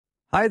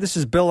Hi, this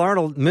is Bill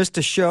Arnold. Missed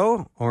a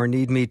show or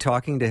need me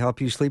talking to help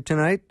you sleep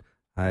tonight?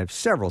 I have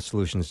several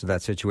solutions to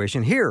that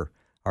situation. Here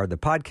are the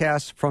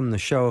podcasts from the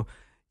show.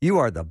 You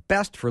are the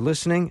best for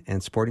listening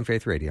and supporting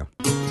Faith Radio.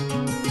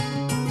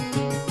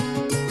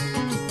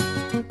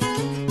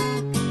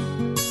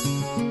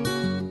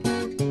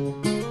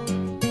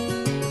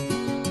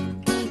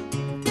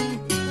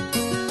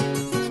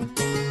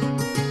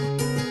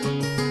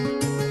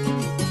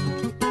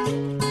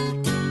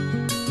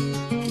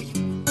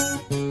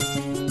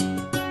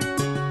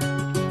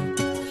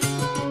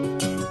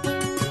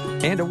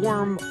 And a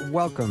warm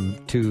welcome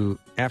to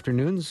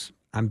Afternoons.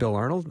 I'm Bill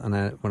Arnold,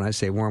 and when I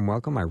say warm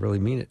welcome, I really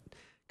mean it.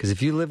 Because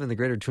if you live in the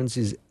greater Twin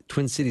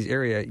Cities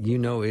area, you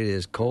know it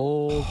is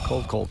cold,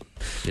 cold, cold.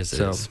 Yes,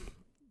 it is.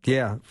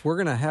 Yeah, we're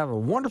going to have a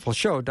wonderful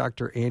show.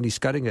 Dr. Andy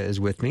Schuttinga is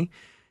with me.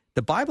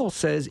 The Bible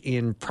says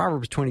in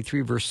Proverbs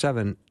 23, verse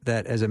 7,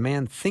 that as a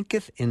man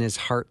thinketh in his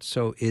heart,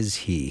 so is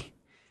he.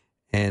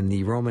 And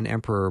the Roman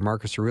Emperor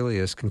Marcus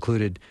Aurelius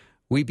concluded,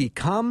 we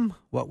become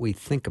what we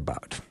think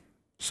about.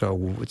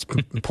 So it's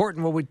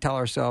important what we tell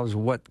ourselves,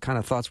 what kind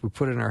of thoughts we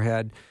put in our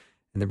head,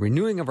 and the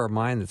renewing of our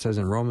mind that says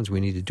in Romans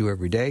we need to do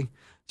every day.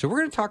 So we're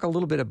going to talk a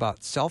little bit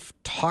about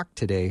self-talk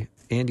today.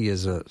 Andy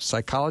is a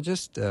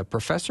psychologist, a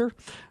professor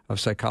of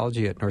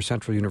psychology at North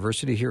Central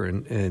University here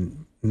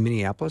in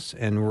Minneapolis,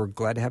 and we're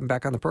glad to have him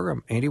back on the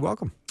program. Andy,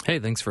 welcome. Hey,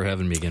 thanks for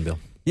having me again, Bill.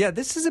 Yeah,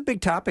 this is a big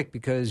topic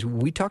because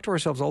we talk to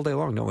ourselves all day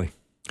long, don't we?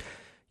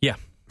 Yeah.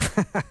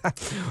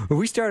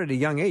 We start at a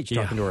young age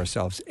talking to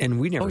ourselves,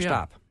 and we never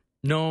stop.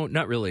 No,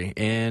 not really.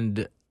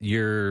 And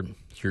your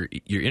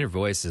inner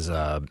voice is,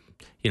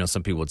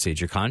 some people would say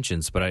it's your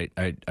conscience, but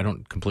I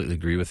don't completely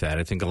agree with that.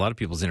 I think a lot of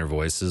people's inner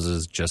voices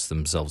is just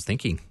themselves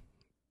thinking.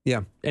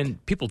 Yeah.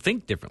 And people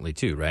think differently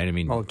too, right? I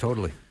mean, oh,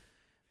 totally.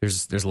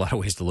 There's a lot of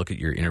ways to look at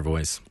your inner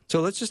voice.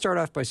 So let's just start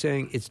off by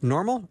saying it's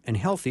normal and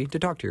healthy to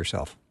talk to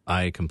yourself.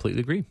 I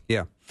completely agree.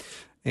 Yeah.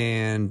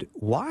 And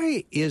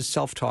why is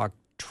self-talk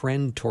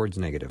trend towards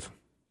negative?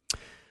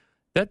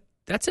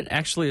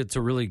 It's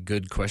a really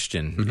good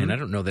question, and I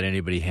don't know that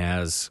anybody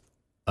has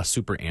a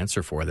super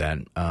answer for that.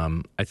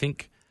 I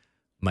think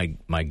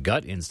my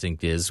gut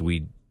instinct is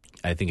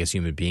I think as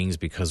human beings,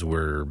 because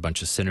we're a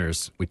bunch of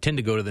sinners, we tend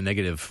to go to the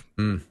negative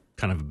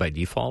kind of by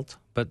default.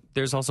 But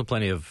there's also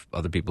plenty of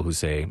other people who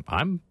say,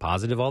 I'm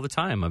positive all the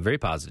time. I'm very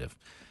positive.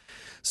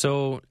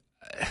 So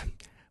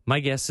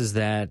my guess is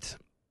that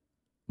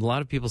a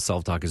lot of people's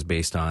self-talk is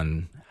based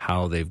on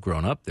how they've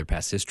grown up, their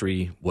past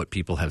history, what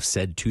people have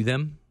said to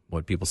them,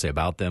 what people say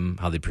about them,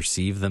 how they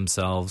perceive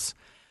themselves,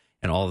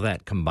 and all of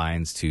that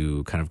combines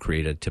to kind of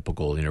create a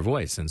typical inner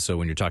voice. And so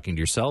when you're talking to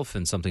yourself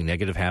and something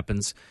negative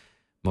happens,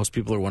 most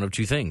people are one of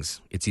two things.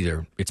 It's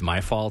either it's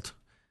my fault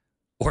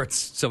or it's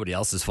somebody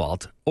else's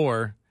fault,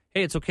 or,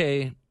 hey, it's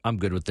okay, I'm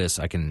good with this,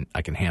 I can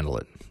handle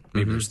it.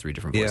 Maybe there's three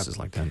different voices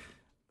like that.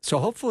 So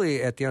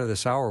hopefully at the end of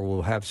this hour,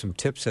 we'll have some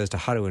tips as to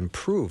how to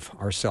improve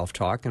our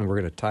self-talk, and we're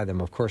going to tie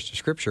them, of course, to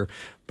Scripture.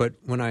 But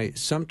when I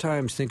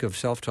sometimes think of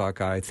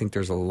self-talk, I think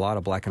there's a lot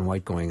of black and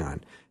white going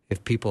on.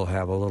 If people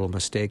have a little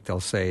mistake,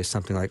 they'll say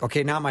something like,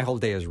 okay, now my whole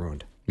day is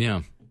ruined.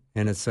 Yeah.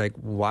 And it's like,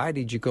 why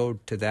did you go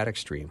to that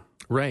extreme?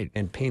 Right.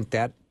 And paint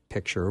that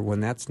picture when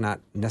that's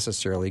not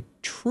necessarily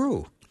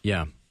true.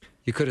 Yeah.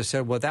 You could have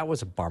said, well, that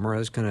was a bummer. I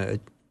was going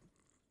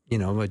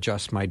to,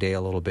 adjust my day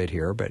a little bit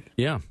here, but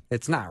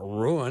it's not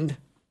ruined.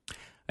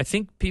 I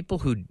think people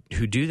who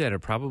do that are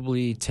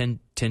probably tend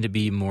to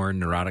be more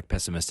neurotic,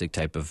 pessimistic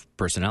type of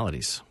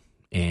personalities.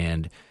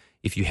 And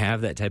if you have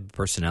that type of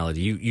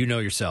personality, you know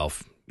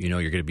yourself, you're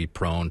going to be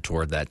prone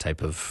toward that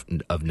type of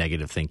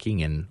negative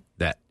thinking, and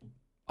that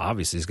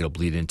obviously is going to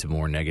bleed into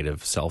more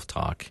negative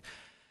self-talk.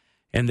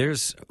 And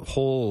there's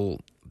whole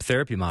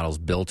therapy models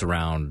built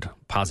around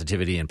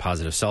positivity and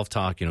positive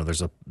self-talk.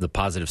 There's the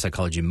positive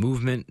psychology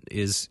movement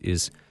is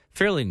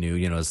fairly new,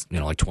 it's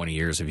like 20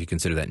 years if you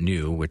consider that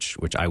new, which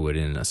I would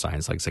in a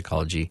science like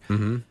psychology.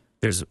 Mm-hmm.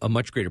 There's a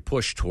much greater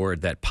push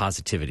toward that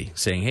positivity,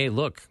 saying, hey,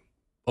 look,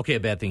 okay, a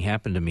bad thing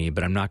happened to me,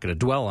 but I'm not going to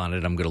dwell on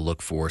it. I'm going to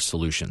look for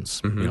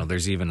solutions. Mm-hmm.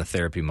 There's even a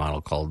therapy model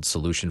called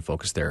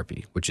solution-focused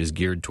therapy, which is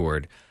geared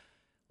toward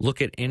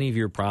look at any of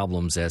your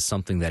problems as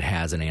something that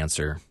has an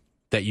answer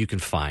that you can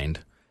find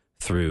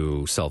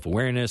through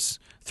self-awareness,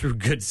 through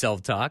good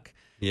self-talk.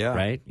 Yeah.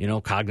 Right?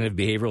 Cognitive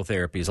behavioral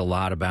therapy is a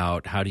lot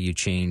about how do you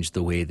change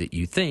the way that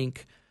you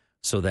think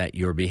so that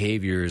your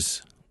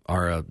behaviors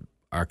are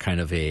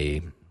kind of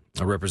a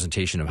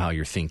representation of how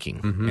you're thinking.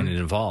 Mm-hmm. And it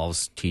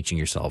involves teaching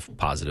yourself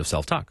positive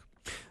self-talk.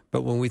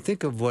 But when we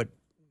think of what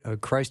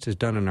Christ has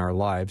done in our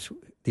lives,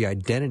 the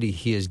identity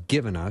he has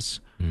given us,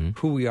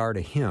 who we are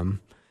to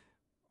him,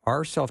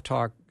 our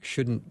self-talk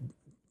shouldn't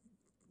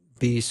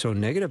be so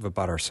negative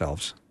about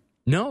ourselves.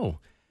 No.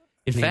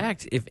 In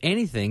fact, if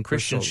anything,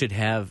 Christians should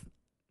have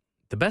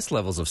the best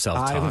levels of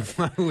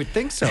self-talk. I would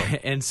think so.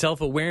 And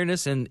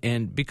self-awareness,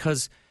 and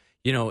because,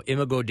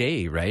 imago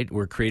Dei, right?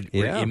 We're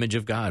image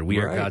of God. We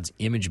are God's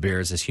image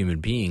bearers as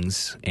human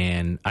beings.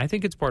 And I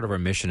think it's part of our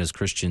mission as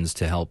Christians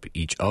to help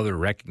each other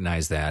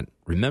recognize that,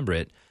 remember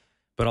it,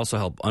 but also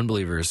help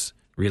unbelievers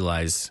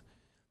realize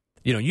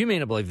You may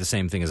not believe the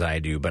same thing as I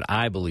do, but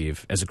I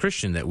believe as a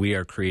Christian that we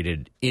are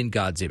created in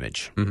God's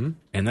image. Mm-hmm.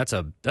 And that's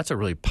a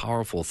really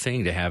powerful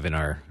thing to have in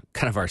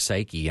our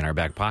psyche, in our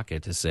back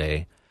pocket, to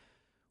say,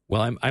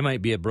 well, I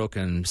might be a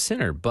broken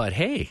sinner, but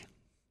hey,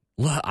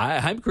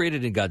 I'm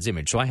created in God's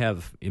image, so I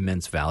have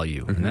immense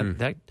value. Mm-hmm. And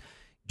that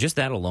just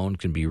that alone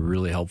can be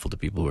really helpful to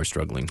people who are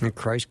struggling. And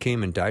Christ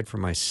came and died for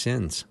my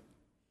sins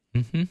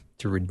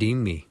to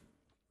redeem me,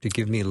 to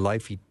give me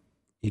life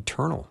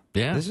eternal.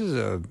 Yeah.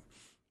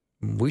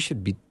 We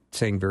should be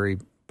saying very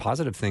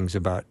positive things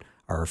about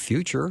our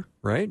future,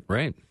 right?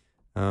 Right.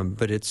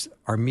 But it's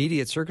our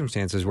immediate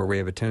circumstances where we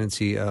have a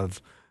tendency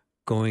of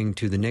going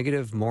to the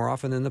negative more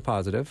often than the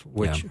positive,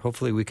 which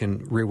hopefully we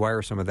can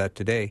rewire some of that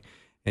today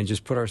and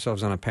just put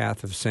ourselves on a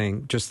path of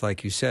saying, just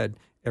like you said,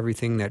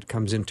 everything that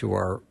comes into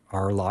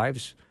our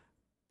lives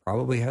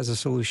probably has a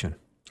solution.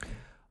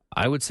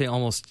 I would say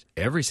almost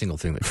every single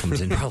thing that comes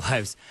into our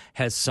lives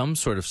has some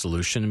sort of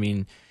solution. I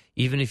mean,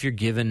 even if you're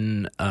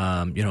given,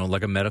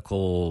 like a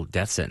medical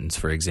death sentence,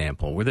 for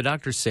example, where the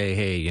doctors say,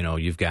 hey,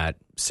 you've got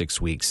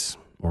 6 weeks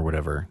or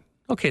whatever.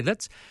 Okay,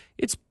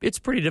 it's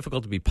pretty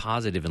difficult to be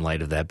positive in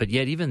light of that. But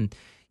yet even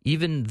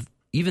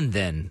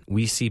then,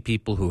 we see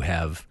people who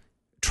have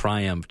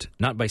triumphed,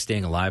 not by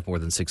staying alive more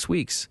than 6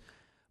 weeks,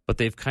 but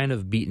they've kind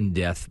of beaten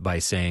death by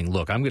saying,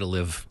 look, I'm going to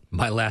live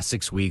my last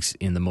 6 weeks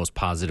in the most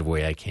positive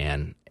way I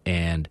can.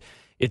 And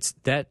it's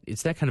that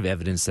kind of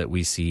evidence that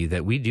we see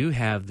that we do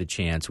have the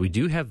chance, we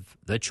do have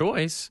the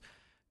choice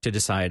to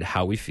decide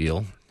how we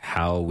feel,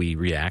 how we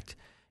react,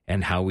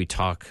 and how we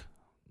talk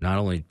not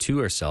only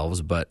to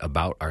ourselves but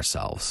about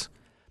ourselves.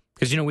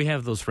 Because we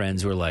have those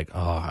friends who are like, "Oh,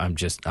 I'm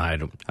just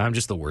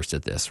the worst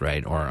at this,"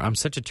 right? Or I'm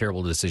such a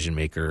terrible decision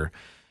maker.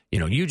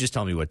 You just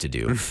tell me what to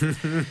do.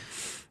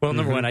 Well,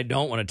 number one, I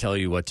don't want to tell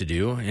you what to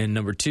do, and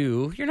number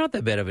two, you're not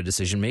that bad of a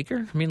decision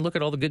maker. I mean, look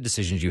at all the good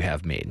decisions you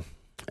have made.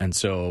 And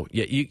so,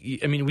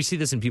 we see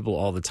this in people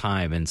all the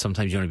time, and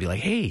sometimes you want to be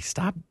like, hey,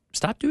 stop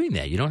doing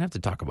that. You don't have to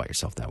talk about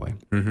yourself that way.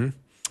 Mm-hmm.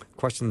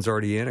 Question's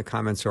already in, a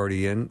comment's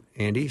already in,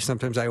 Andy.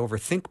 Sometimes I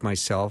overthink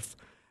myself.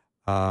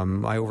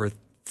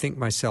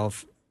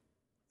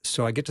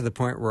 So I get to the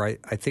point where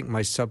I think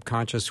my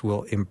subconscious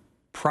will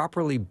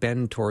improperly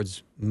bend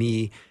towards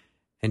me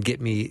and get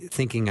me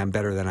thinking I'm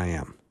better than I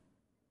am.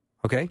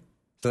 Okay?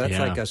 So that's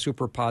like a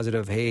super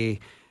positive,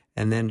 hey.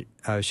 And then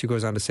she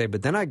goes on to say,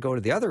 but then I go to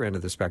the other end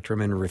of the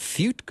spectrum and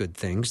refute good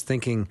things,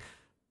 thinking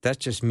that's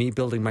just me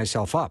building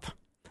myself up.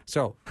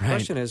 So the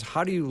question is,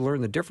 how do you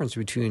learn the difference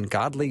between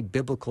godly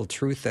biblical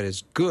truth that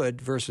is good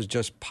versus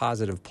just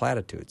positive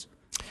platitudes?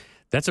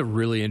 That's a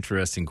really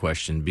interesting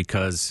question,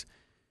 because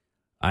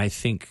I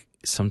think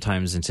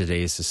sometimes in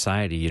today's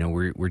society,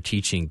 we're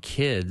teaching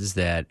kids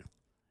that,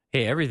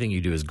 hey, everything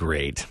you do is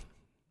great.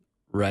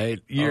 Right?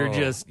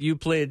 You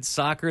played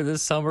soccer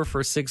this summer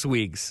for 6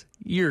 weeks.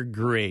 You're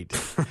great.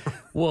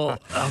 Well,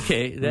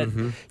 okay,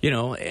 that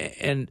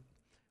and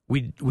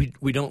we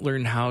don't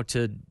learn how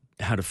to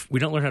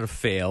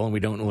fail, and we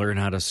don't learn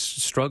how to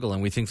struggle,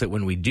 and we think that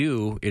when we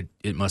do,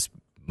 it must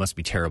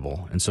be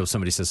terrible. And so if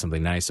somebody says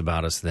something nice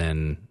about us,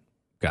 then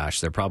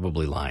gosh, they're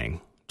probably lying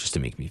just to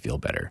make me feel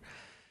better.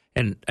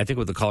 And I think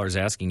what the caller is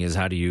asking is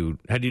how do you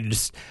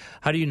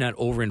not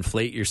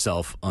overinflate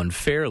yourself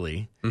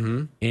unfairly?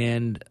 Mm-hmm.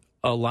 And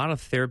a lot of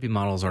therapy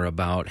models are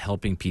about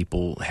helping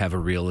people have a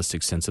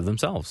realistic sense of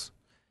themselves.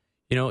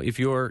 If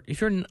you're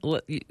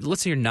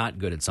let's say you're not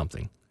good at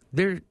something,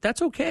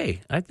 that's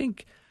okay. I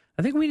think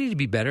we need to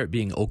be better at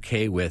being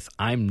okay with,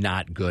 I'm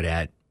not good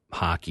at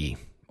hockey,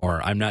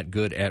 or I'm not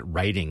good at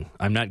writing.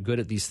 I'm not good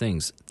at these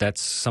things.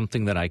 That's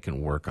something that I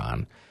can work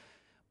on.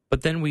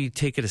 But then we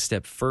take it a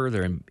step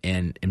further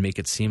and make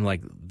it seem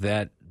like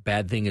that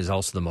bad thing is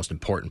also the most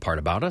important part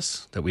about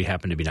us that we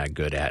happen to be not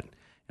good at.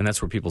 And that's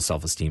where people's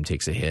self-esteem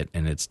takes a hit,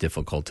 and it's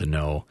difficult to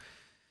know,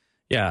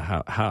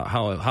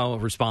 how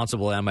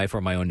responsible am I for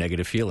my own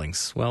negative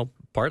feelings? Well,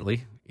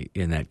 partly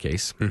in that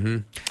case. Mm-hmm.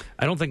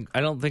 I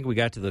don't think we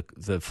got to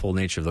the full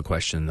nature of the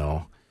question,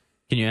 though.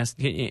 Can you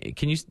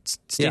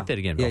state that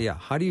again, Bill? Yeah.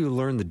 How do you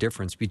learn the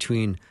difference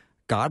between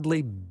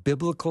godly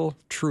biblical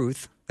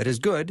truth that is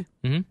good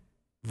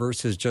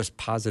versus just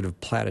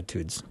positive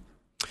platitudes?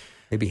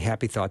 Maybe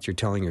happy thoughts you're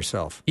telling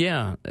yourself.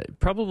 Yeah,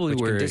 probably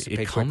where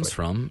it comes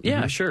from. Yeah,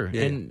 mm-hmm. Sure.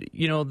 Yeah. And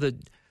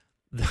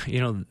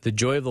the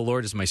joy of the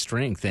Lord is my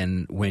strength.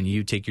 And when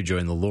you take your joy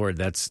in the Lord,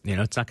 that's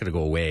it's not going to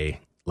go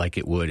away like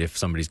it would if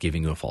somebody's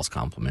giving you a false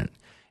compliment.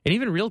 And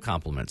even real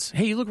compliments.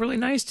 Hey, you look really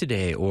nice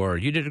today, or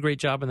you did a great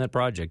job on that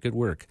project. Good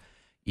work.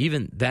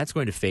 Even that's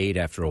going to fade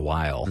after a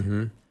while.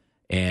 Mm-hmm.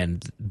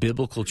 And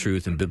biblical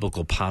truth and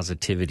biblical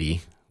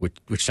positivity,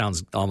 which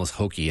sounds almost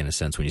hokey in a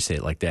sense when you say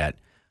it like that.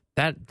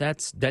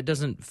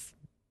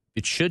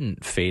 It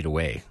shouldn't fade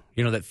away.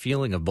 That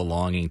feeling of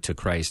belonging to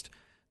Christ,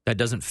 that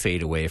doesn't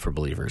fade away for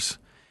believers.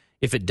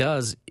 If it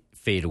does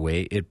fade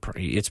away,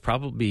 it's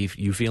probably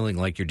you feeling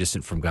like you're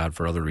distant from God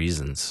for other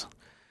reasons.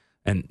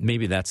 And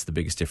maybe that's the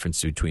biggest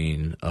difference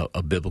between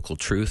a biblical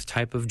truth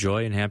type of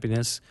joy and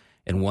happiness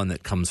and one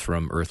that comes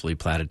from earthly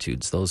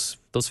platitudes. Those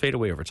fade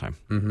away over time.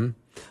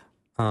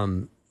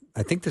 Mm-hmm.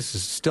 I think this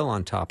is still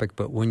on topic,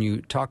 but when you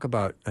talk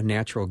about a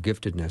natural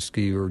giftedness,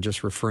 you were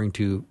just referring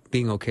to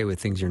being okay with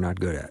things you're not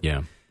good at.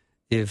 Yeah.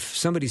 If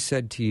somebody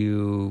said to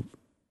you,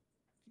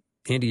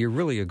 Andy, you're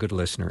really a good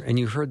listener, and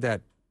you heard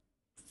that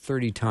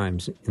 30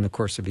 times in the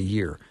course of a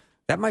year,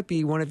 that might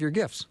be one of your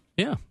gifts.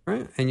 Yeah.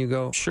 Right? And you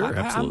go, sure,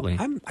 absolutely.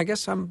 I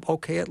guess I'm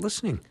okay at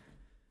listening.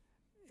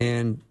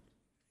 And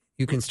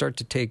you can start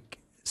to take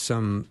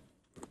some,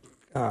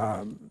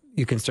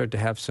 you can start to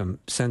have some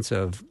sense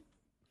of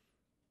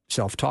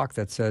self-talk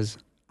that says,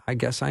 I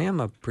guess I am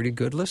a pretty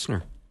good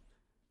listener.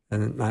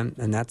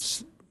 And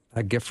that's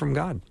a gift from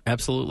God.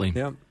 Absolutely.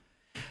 Yeah.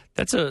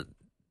 That's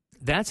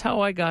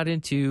how I got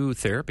into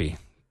therapy.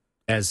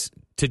 That's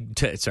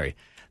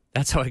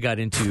how I got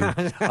into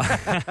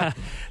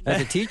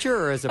as a teacher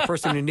or as a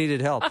person who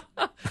needed help.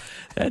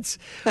 That's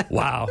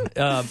wow.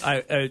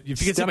 If you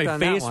could see my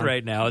face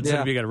right now instead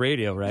of being on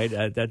radio, right?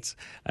 I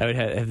would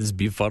have this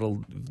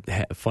befuddled,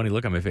 funny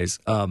look on my face.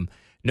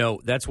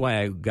 No, that's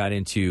why I got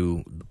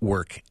into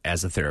work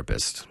as a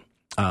therapist.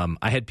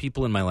 I had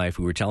people in my life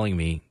who were telling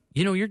me,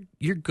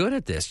 you're good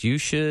at this.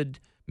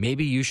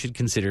 Maybe you should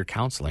consider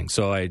counseling.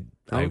 So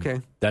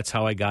that's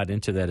how I got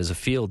into that as a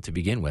field to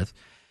begin with.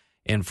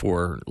 And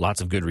for lots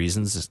of good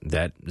reasons,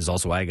 that is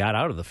also why I got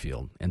out of the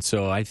field. And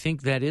so I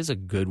think that is a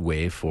good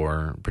way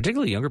for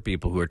particularly younger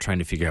people who are trying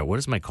to figure out, what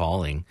is my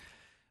calling?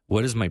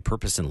 What is my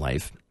purpose in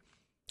life?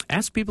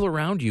 Ask people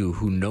around you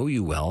who know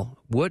you well,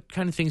 what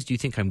kind of things do you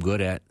think I'm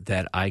good at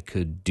that I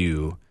could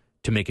do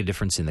to make a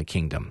difference in the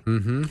kingdom?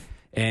 Mm-hmm.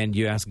 And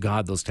you ask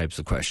God those types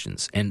of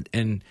questions. And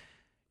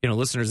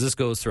listeners, this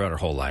goes throughout our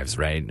whole lives,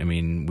 right? I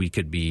mean, we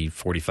could be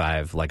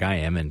 45 like I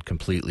am and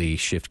completely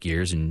shift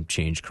gears and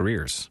change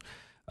careers.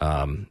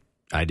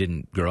 I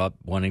didn't grow up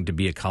wanting to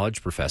be a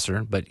college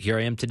professor, but here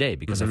I am today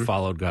because I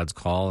followed God's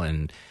call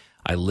and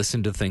I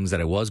listened to things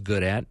that I was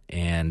good at,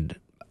 and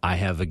I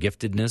have a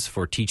giftedness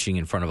for teaching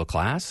in front of a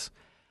class,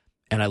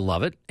 and I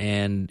love it.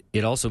 And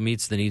it also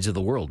meets the needs of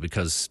the world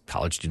because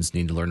college students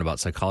need to learn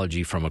about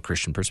psychology from a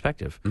Christian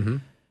perspective. Mm-hmm.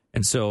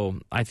 And so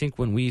I think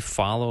when we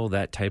follow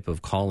that type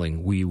of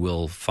calling, we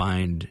will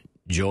find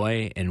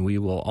joy, and we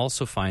will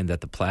also find that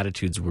the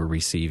platitudes we're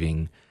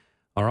receiving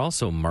are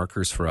also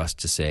markers for us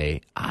to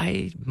say,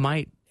 I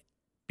might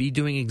be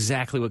doing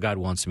exactly what God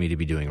wants me to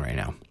be doing right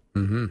now.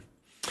 Mm-hmm.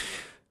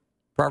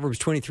 Proverbs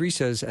 23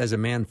 says, as a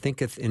man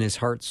thinketh in his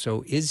heart,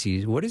 so is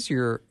he. What are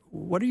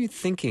you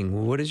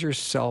thinking? What is your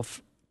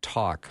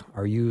self-talk?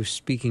 Are you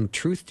speaking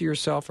truth to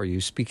yourself? Are you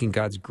speaking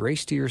God's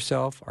grace to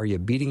yourself? Are you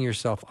beating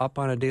yourself up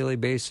on a daily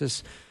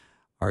basis?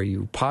 Are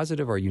you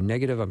positive? Are you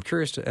negative? I'm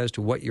curious as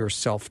to what your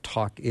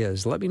self-talk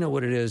is. Let me know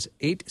what it is.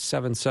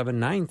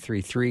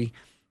 877-933-2484.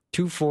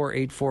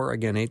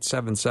 Again,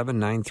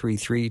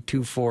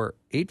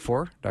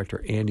 877-933-2484.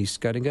 Dr. Andy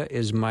Schuttinga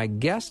is my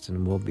guest,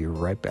 and we'll be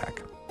right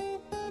back.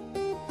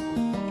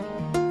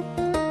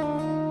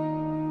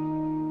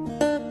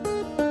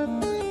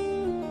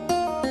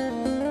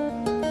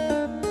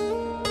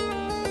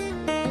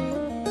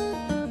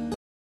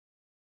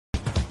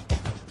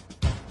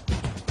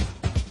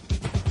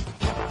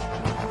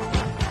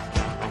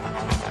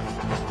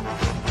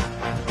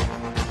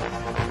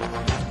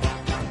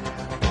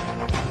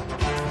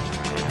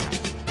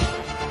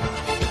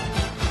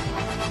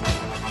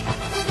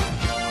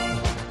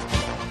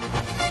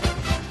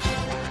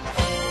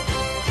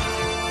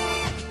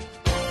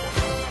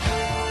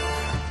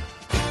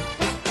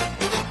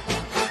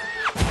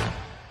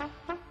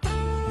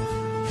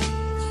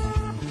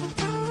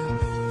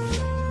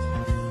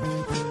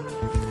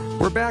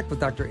 We're back with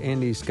Dr.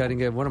 Andy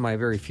Schuttinga, one of my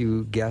very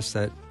few guests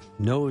that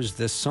knows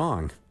this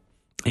song.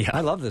 Yeah.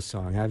 I love this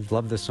song. I've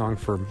loved this song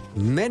for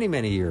many,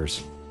 many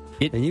years.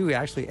 And you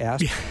actually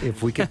asked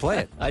if we could play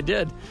it. I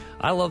did.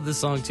 I love this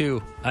song,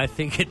 too. I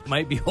think it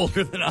might be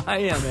older than I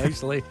am,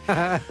 actually.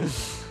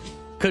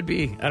 Could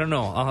be. I don't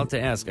know. I'll have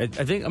to ask.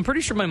 I'm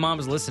pretty sure my mom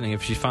is listening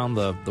if she found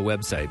the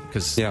website,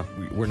 because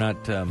we're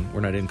not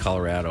in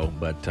Colorado,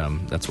 but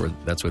that's where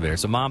they're.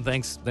 So, Mom,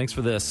 thanks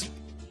for this.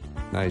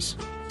 Nice.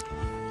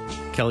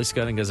 Kelly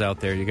Schuttinga's out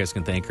there. You guys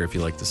can thank her if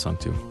you like the song,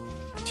 too.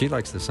 She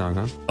likes the song,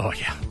 huh? Oh,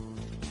 yeah.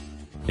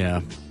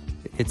 Yeah.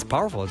 It's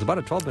powerful. It's about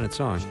a 12-minute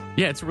song.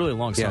 Yeah, it's a really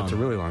long song. Yeah, it's a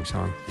really long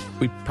song.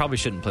 We probably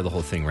shouldn't play the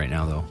whole thing right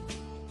now, though.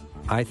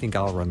 I think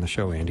I'll run the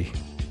show, Andy.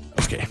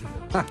 Okay.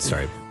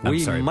 Sorry.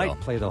 We might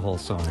play the whole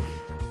song.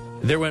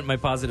 There went my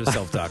positive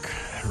self-talk.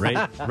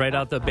 right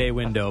out the bay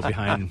window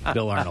behind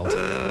Bill Arnold.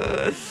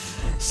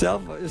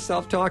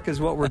 Self-talk is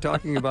what we're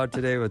talking about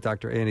today with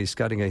Dr. Andy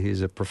Schuttinga.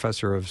 He's a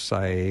professor of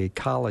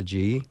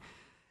psychology.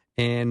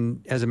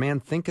 And as a man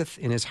thinketh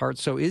in his heart,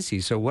 so is he.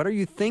 So what are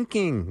you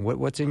thinking?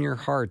 What's in your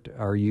heart?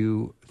 Are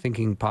you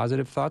thinking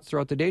positive thoughts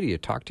throughout the day? Do you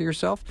talk to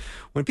yourself?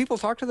 When people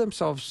talk to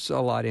themselves a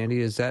lot, Andy,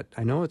 is that,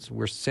 I know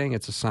we're saying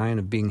it's a sign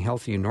of being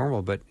healthy and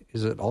normal, but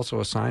is it also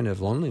a sign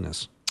of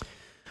loneliness?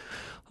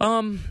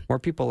 More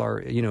people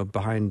are,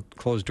 behind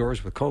closed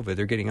doors with COVID.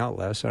 They're getting out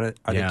less. Are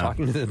they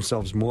talking to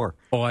themselves more?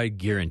 Oh, I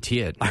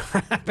guarantee it.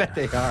 I bet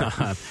they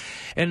are.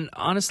 And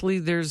honestly,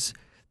 there's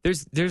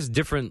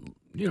different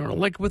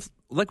like with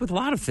a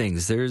lot of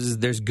things,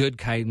 there's good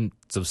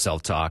kinds of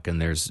self-talk,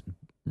 and there's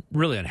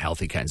really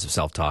unhealthy kinds of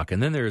self-talk,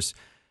 and then there's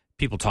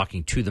people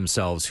talking to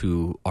themselves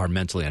who are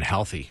mentally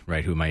unhealthy,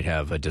 right? Who might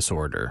have a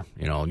disorder.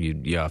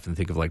 You often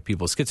think of like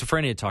people with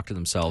schizophrenia talk to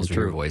themselves in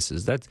their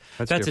voices. That's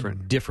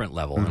different. A different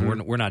level,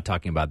 and we're not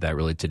talking about that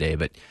really today.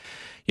 But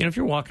if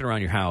you're walking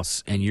around your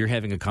house and you're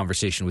having a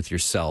conversation with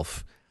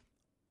yourself,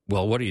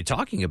 well, what are you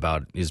talking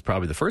about? Is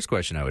probably the first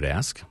question I would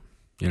ask.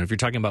 If you're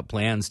talking about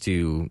plans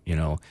to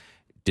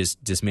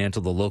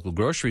dismantle the local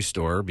grocery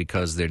store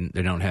because they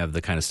don't have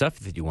the kind of stuff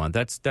that you want,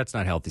 that's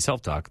not healthy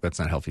self-talk. That's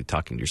not healthy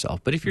talking to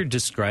yourself. But if you're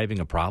describing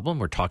a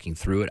problem or talking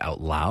through it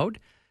out loud,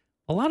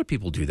 a lot of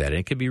people do that. And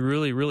it can be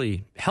really,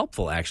 really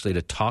helpful, actually,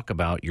 to talk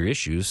about your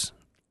issues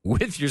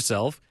with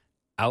yourself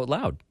out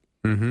loud.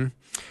 Mm-hmm.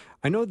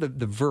 I know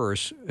the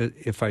verse,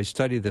 if I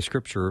study the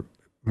scripture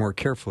more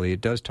carefully,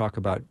 it does talk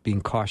about being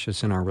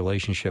cautious in our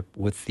relationship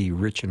with the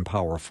rich and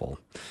powerful.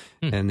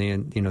 And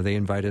they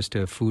invite us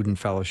to food and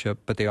fellowship,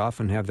 but they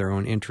often have their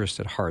own interests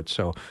at heart.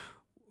 So,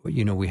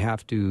 we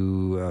have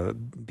to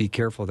be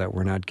careful that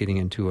we're not getting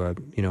into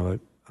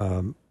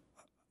an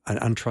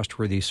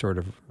untrustworthy sort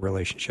of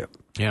relationship.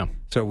 Yeah.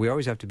 So we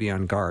always have to be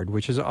on guard,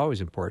 which is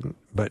always important.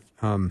 But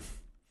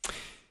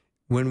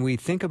when we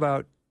think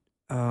about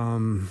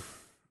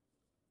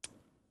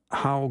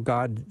how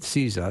God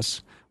sees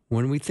us,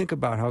 when we think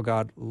about how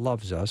God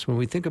loves us, when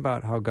we think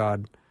about how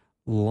God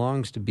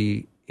longs to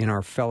be in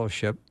our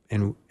fellowship,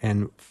 and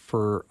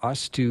for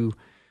us to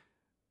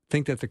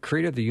think that the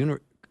creator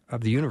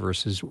of the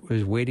universe is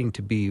waiting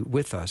to be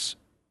with us,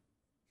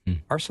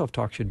 our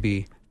self-talk should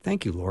be,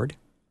 thank you, Lord.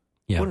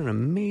 Yeah. What an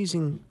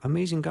amazing,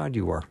 amazing God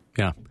you are.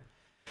 Yeah,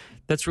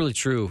 that's really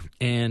true.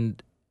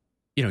 And,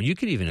 you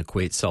could even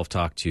equate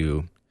self-talk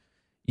to,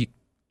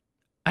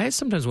 I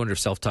sometimes wonder if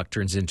self-talk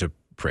turns into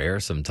prayer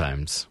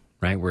sometimes.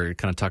 Right, we're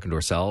kind of talking to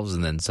ourselves,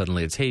 and then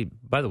suddenly it's, "Hey,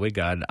 by the way,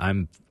 God,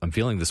 I'm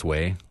feeling this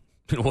way.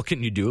 What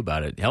can you do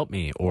about it? Help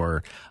me."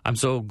 Or, "I'm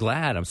so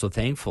glad. I'm so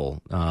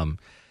thankful."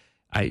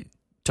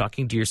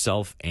 Talking to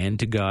yourself and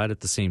to God at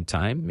the same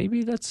time.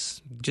 Maybe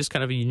that's just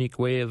kind of a unique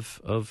way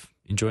of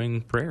enjoying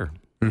prayer.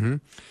 Mm-hmm.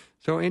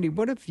 So, Andy,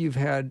 what if you've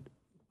had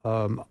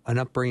an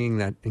upbringing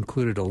that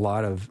included a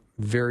lot of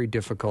very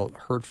difficult,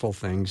 hurtful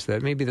things?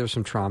 That maybe there's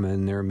some trauma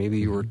in there. Maybe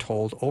you were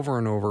told over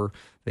and over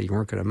that you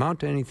weren't going to amount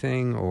to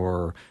anything,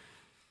 or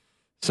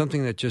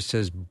something that just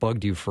has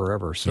bugged you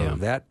forever. So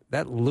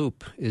that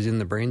loop is in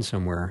the brain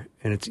somewhere,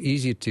 and it's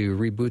easy to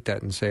reboot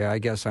that and say, I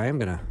guess I am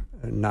going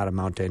to not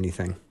amount to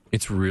anything.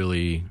 It's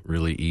really,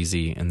 really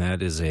easy, and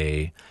that is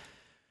a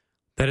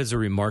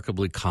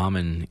remarkably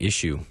common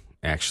issue,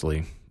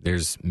 actually.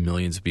 There's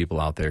millions of people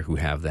out there who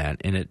have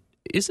that, and it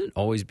isn't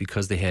always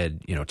because they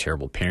had,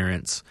 terrible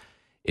parents.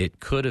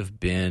 It could have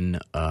been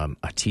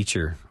a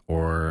teacher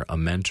or a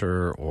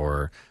mentor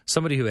or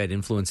somebody who had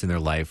influence in their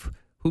life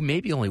who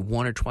maybe only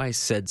one or twice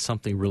said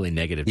something really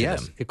negative to them.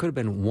 Yes, it could have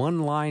been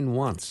one line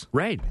once.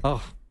 Right.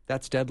 Oh,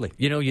 that's deadly.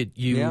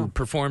 You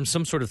perform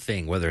some sort of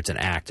thing, whether it's an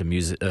act, a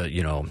music,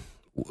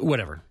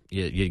 whatever.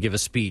 You give a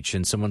speech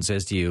and someone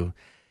says to you,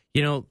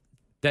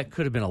 that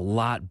could have been a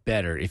lot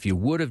better if you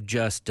would have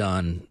just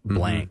done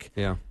blank.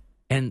 Yeah.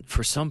 And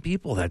for some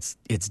people, it's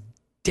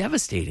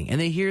devastating. And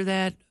they hear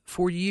that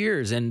for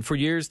years. And for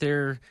years,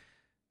 they're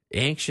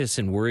anxious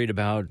and worried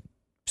about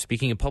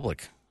speaking in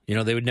public.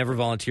 They would never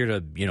volunteer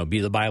to, be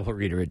the Bible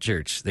reader at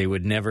church. They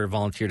would never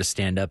volunteer to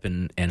stand up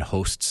and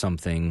host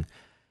something.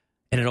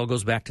 And it all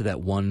goes back to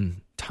that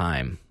one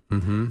time.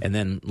 Mm-hmm. And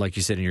then, like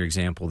you said in your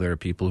example, there are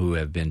people who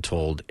have been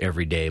told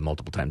every day,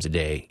 multiple times a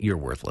day, you're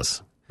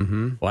worthless.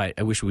 Mm-hmm. Well,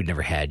 I wish we'd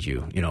never had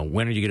you.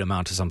 When are you going to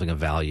amount to something of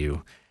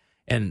value?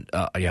 And,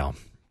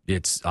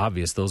 it's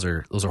obvious those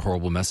are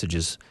horrible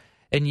messages.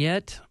 And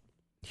yet,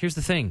 here's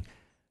the thing.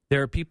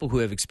 There are people who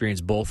have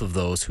experienced both of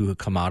those who have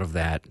come out of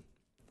that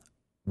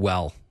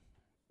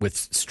with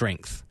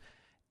strength.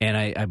 And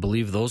I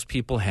believe those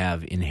people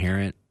have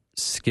inherent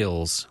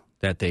skills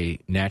that they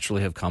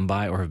naturally have come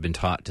by or have been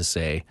taught to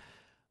say,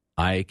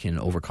 I can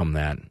overcome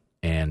that.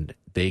 And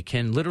they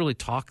can literally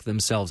talk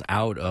themselves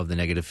out of the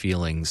negative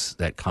feelings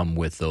that come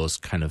with those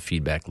kind of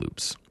feedback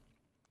loops.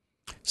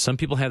 Some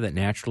people have that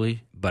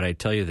naturally, but I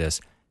tell you this,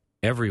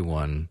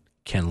 everyone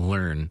can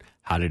learn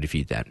how to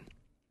defeat that.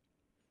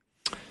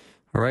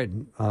 All right.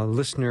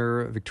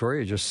 Listener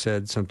Victoria just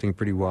said something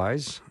pretty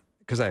wise,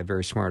 because I have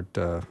very smart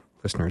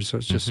listeners, so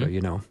it's just so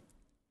you know.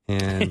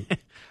 And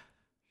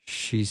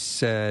she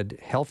said,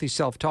 healthy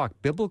self-talk,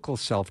 biblical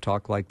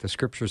self-talk, like the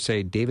scriptures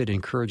say, David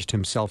encouraged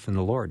himself in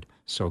the Lord.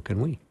 So can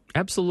we.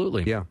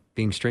 Absolutely. Yeah,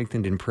 being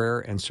strengthened in prayer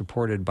and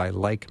supported by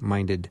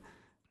like-minded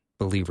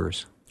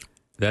believers.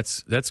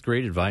 That's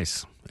great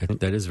advice.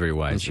 That is very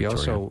wise, and she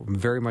Victoria. also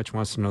very much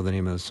wants to know the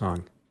name of the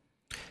song.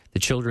 The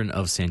Children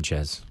of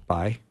Sanchez.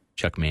 By?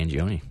 Chuck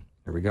Mangione.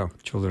 There we go.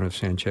 Children of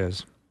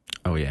Sanchez.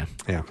 Oh, yeah.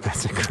 Yeah,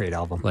 that's a great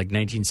album. Like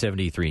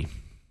 1973.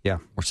 Yeah.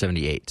 Or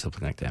 78,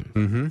 something like that.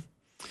 Mm-hmm.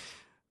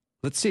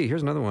 Let's see.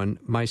 Here's another one.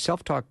 My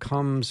self-talk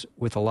comes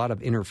with a lot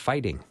of inner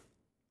fighting.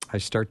 I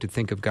start to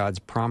think of God's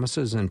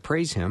promises and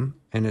praise Him,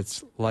 and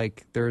it's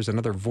like there's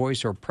another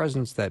voice or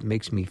presence that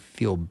makes me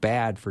feel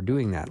bad for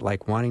doing that,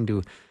 like wanting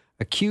to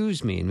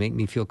accuse me and make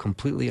me feel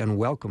completely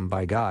unwelcome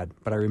by God.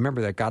 But I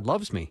remember that God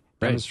loves me,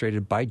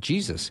 demonstrated by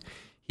Jesus.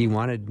 He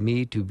wanted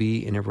me to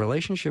be in a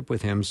relationship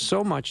with Him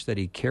so much that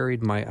He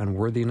carried my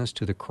unworthiness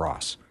to the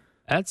cross.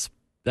 That's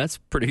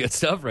pretty good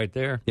stuff right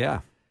there.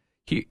 Yeah.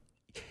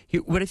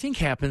 What I think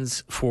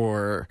happens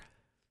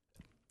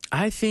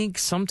I think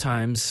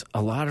sometimes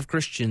a lot of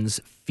Christians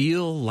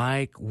feel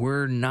like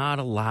we're not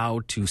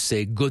allowed to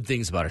say good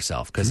things about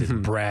ourselves because it's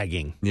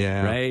bragging.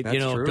 Yeah, right. That's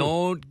true.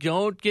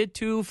 Don't get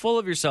too full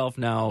of yourself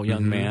now,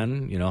 young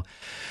man.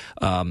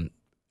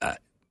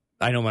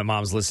 I know my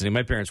mom's listening.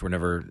 My parents were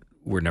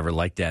never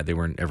like that. They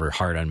weren't ever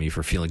hard on me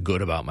for feeling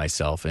good about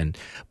myself.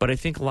 But I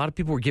think a lot of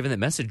people were given that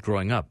message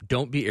growing up.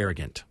 Don't be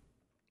arrogant.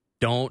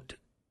 Don't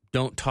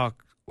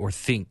talk or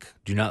think.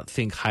 Do not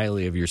think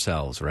highly of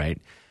yourselves, right?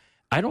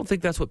 I don't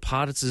think that's what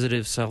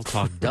positive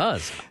self-talk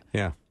does.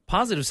 Yeah.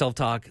 Positive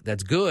self-talk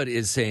that's good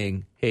is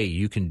saying, hey,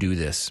 you can do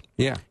this.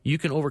 Yeah. You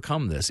can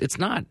overcome this. It's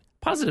not.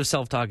 Positive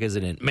self-talk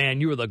isn't,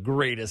 man, you are the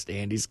greatest,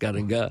 Andy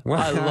Schuttinga.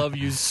 I love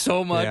you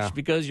so much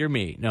because you're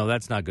me. No,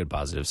 that's not good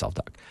positive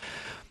self-talk.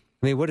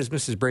 I mean, what does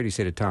Mrs. Brady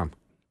say to Tom?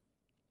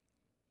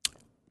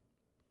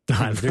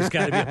 There's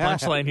got to be a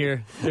punchline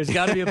here.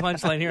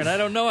 And I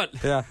don't know it.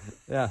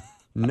 Yeah.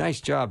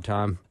 Nice job,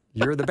 Tom.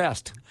 You're the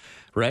best.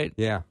 Right?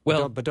 Yeah.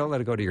 Well, but don't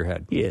let it go to your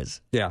head. He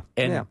is. Yeah.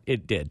 And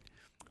it did.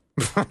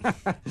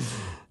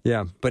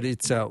 Yeah. But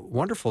it's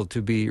wonderful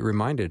to be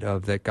reminded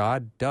of that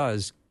God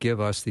does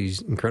give us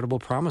these incredible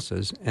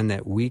promises and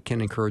that we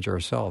can encourage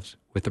ourselves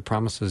with the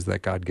promises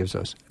that God gives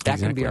us. That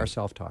can be our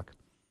self-talk.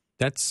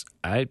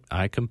 I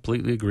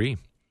completely agree.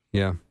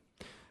 Yeah.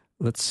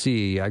 Let's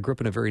see. I grew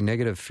up in a very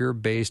negative,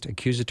 fear-based,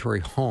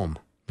 accusatory home.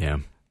 Yeah.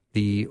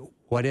 The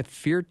what-if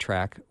fear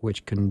track,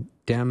 which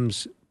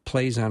condemns,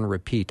 plays on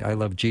repeat. I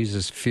love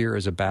Jesus. Fear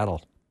is a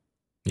battle.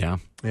 Yeah.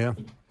 Yeah.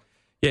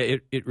 Yeah,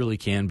 it really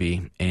can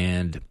be.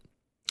 And,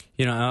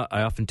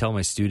 I often tell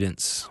my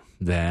students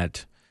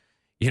that,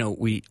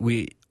 we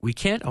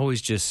can't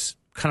always just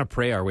kind of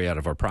pray our way out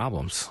of our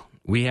problems.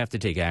 We have to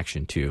take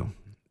action too.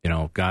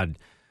 God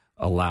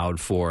allowed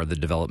for the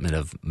development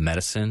of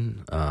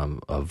medicine,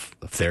 of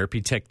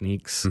therapy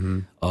techniques,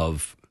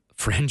 of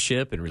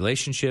friendship and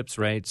relationships,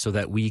 right? So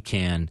that we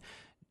can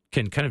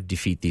kind of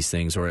defeat these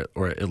things or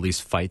at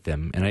least fight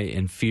them.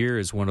 And fear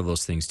is one of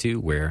those things too,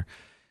 where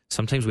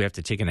sometimes we have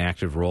to take an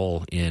active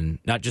role in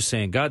not just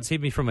saying, God,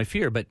 save me from my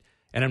fear,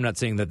 and I'm not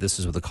saying that this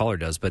is what the caller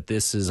does, but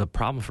this is a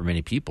problem for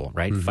many people,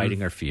 right?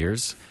 Fighting our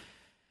fears.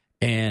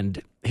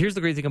 And here's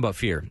the great thing about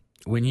fear.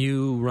 When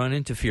you run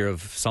into fear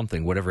of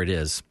something, whatever it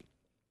is,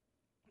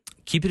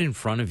 keep it in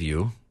front of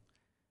you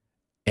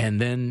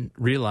and then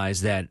realize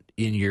that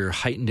in your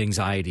heightened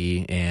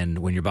anxiety and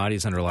when your body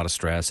is under a lot of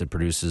stress, it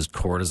produces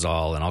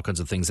cortisol and all kinds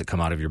of things that come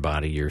out of your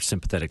body. Your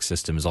sympathetic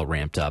system is all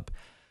ramped up.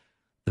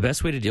 The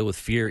best way to deal with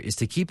fear is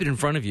to keep it in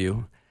front of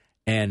you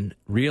and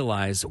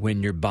realize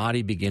when your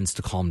body begins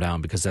to calm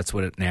down, because that's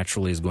what it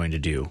naturally is going to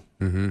do.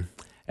 And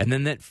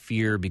then that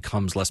fear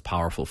becomes less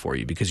powerful for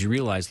you because you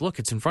realize, look,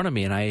 it's in front of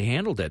me and I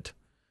handled it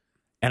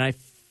and I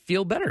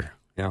feel better.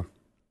 Yeah.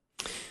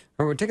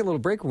 We're going to take a little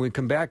break. When we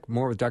come back,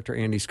 more with Dr.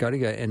 Andy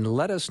Schuttinga, and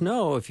let us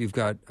know if you've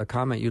got a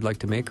comment you'd like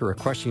to make or a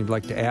question you'd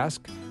like to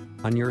ask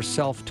on your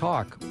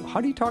self-talk. How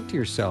do you talk to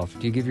yourself?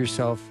 Do you give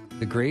yourself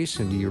the grace,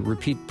 and do you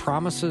repeat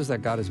promises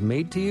that God has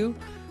made to you?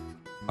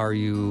 Are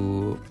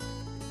you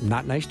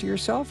not nice to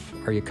yourself?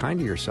 Are you kind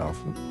to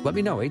yourself? Let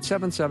me know.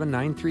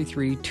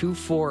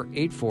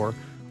 877-933-2484.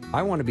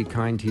 I want to be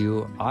kind to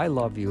you. I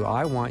love you.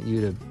 I want you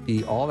to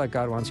be all that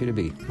God wants you to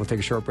be. We'll take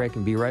a short break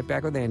and be right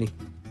back with Andy.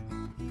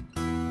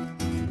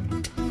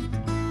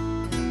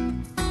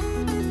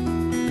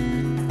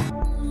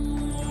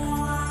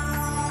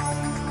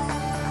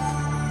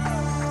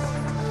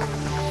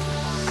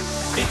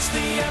 It's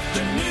the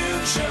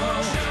afternoon show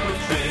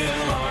with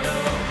Bill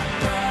Arno.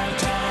 Prime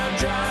time,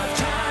 drive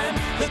time.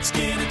 Let's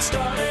get it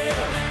started.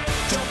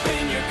 Jump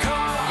in your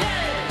car.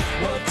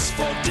 Yeah. What's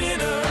for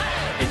dinner?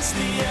 Hey. It's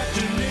the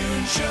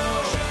afternoon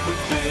show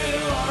with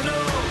Bill Arno.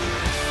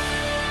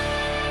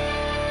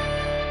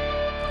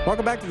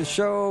 Welcome back to the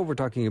show. We're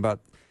talking about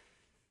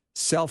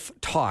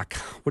self-talk.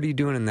 What are you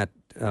doing in that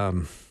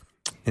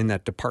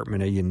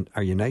department?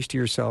 Are you nice to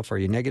yourself? Are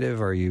you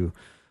negative? Are you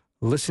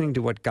listening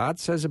to what God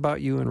says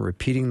about you and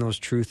repeating those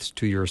truths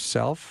to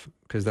yourself?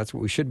 Because that's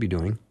what we should be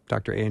doing.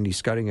 Dr. Andy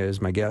Schuttinga is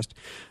my guest.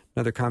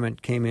 Another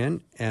comment came in,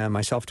 and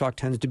my self-talk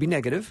tends to be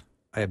negative.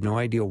 I have no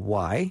idea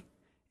why.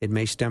 It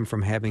may stem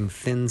from having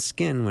thin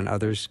skin when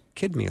others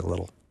kid me a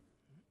little.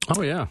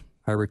 Oh, yeah.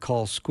 I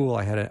recall school,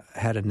 I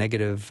had a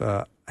negative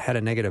on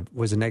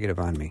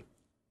me.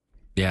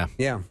 Yeah.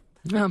 Yeah.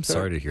 I'm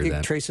sorry to hear that.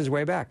 It traces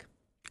way back.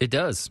 It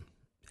does.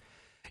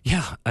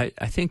 Yeah, I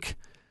think...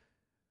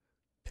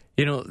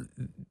 I'm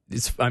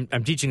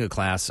teaching a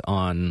class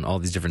on all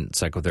these different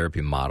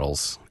psychotherapy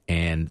models,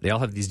 and they all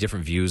have these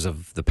different views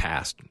of the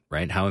past,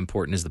 right? How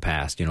important is the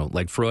past?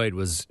 Like Freud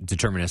was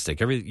deterministic.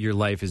 Your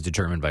life is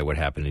determined by what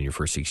happened in your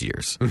first 6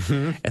 years.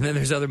 And then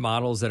there's other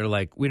models that are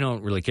like, we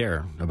don't really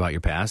care about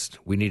your past.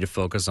 We need to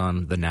focus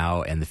on the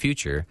now and the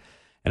future.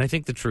 And I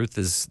think the truth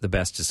is the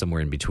best is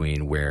somewhere in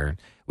between, where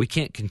we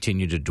can't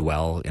continue to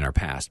dwell in our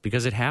past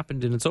because it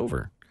happened and it's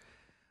over.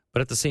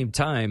 But at the same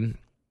time,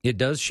 it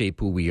does shape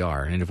who we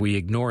are. And if we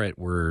ignore it,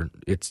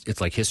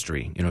 it's like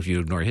history. If you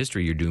ignore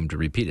history, you're doomed to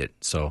repeat it.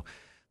 So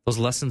those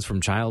lessons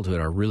from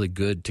childhood are really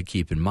good to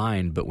keep in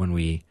mind. But when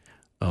we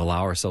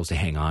allow ourselves to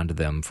hang on to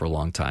them for a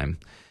long time,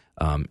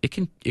 it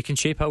can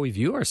shape how we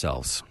view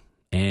ourselves.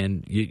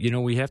 And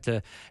we have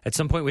to, at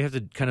some point, we have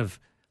to kind of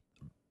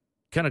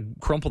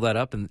crumple that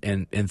up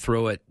and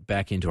throw it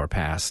back into our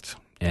past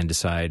and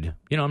decide,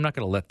 I'm not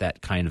going to let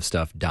that kind of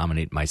stuff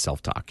dominate my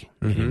self-talk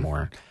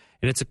anymore.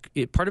 And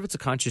part of it's a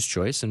conscious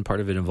choice, and part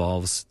of it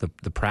involves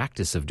the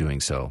practice of doing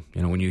so.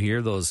 When you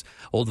hear those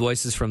old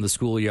voices from the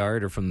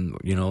schoolyard or from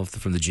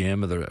the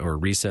gym or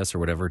recess or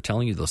whatever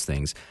telling you those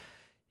things,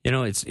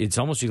 it's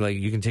almost like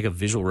you can take a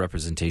visual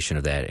representation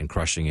of that and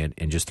crushing it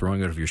and just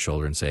throwing it over your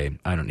shoulder and say,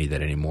 I don't need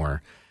that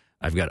anymore.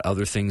 I've got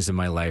other things in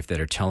my life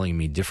that are telling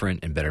me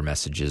different and better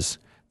messages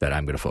that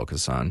I'm going to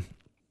focus on.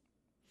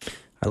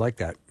 I like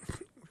that.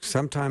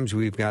 Sometimes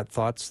we've got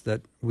thoughts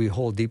that we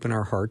hold deep in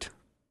our heart,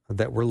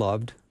 that we're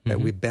loved, that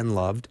we've been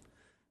loved,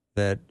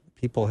 that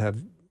people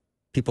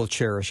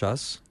cherish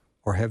us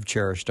or have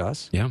cherished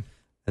us. Yeah.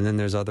 And then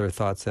there's other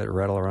thoughts that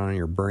rattle around in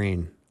your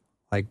brain.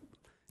 Like,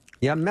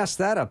 yeah, messed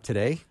that up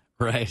today.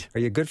 Right. Are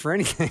you good for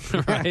anything?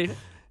 Right.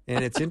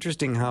 And it's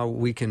interesting how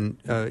we can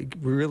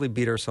really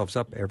beat ourselves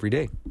up every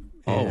day.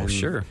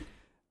 Sure.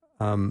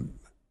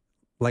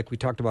 Like we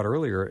talked about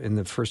earlier in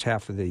the first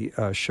half of the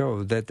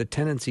show, that the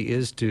tendency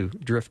is to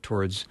drift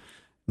towards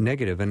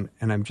negative. And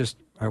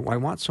I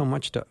want so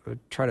much to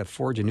try to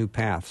forge a new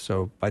path.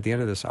 So by the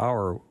end of this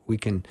hour, we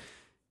can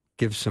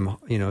give some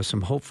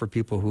hope for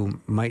people who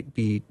might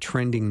be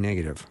trending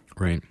negative.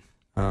 Right.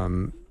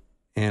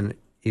 And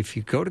if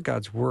you go to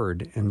God's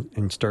Word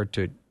and start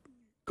to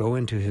go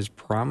into His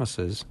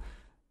promises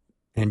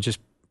and just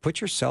put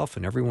yourself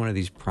in every one of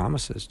these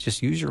promises,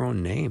 just use your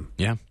own name.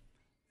 Yeah.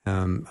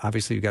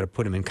 Obviously, you've got to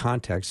put them in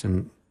context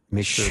and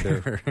make sure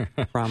they're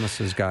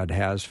promises God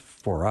has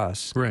for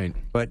us. Right.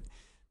 But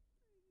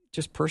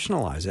just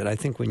personalize it. I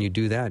think when you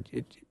do that,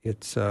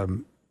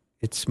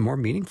 it's more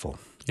meaningful.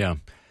 Yeah.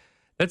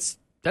 That's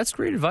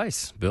great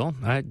advice, Bill.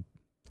 I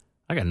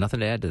got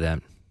nothing to add to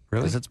that.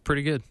 Really? 'Cause that's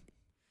pretty good.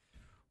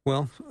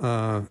 Well,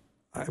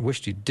 I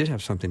wished you did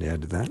have something to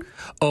add to that.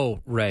 Oh,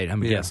 right.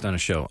 I'm a guest on a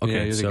show. Okay,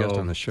 yeah, you're the guest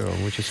on the show,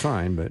 which is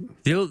fine. But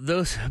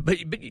but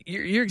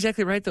you're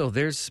exactly right, though.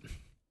 There's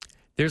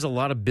a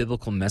lot of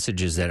biblical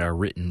messages that are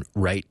written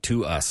right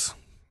to us.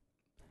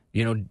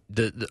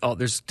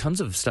 There's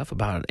tons of stuff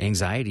about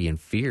anxiety and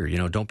fear.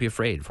 Don't be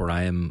afraid, for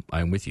I am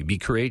with you. Be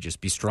courageous,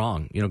 be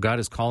strong. God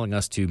is calling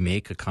us to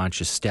make a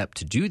conscious step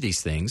to do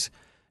these things,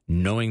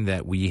 knowing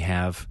that we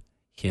have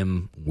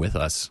Him with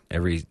us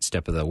every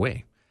step of the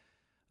way.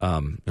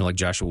 Like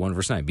Joshua 1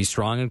 verse 9, be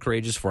strong and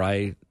courageous, for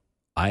I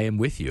am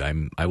with you.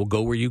 I will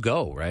go where you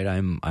go. Right.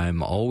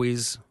 I'm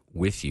always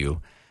with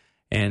you.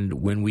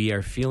 And when we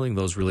are feeling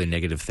those really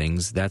negative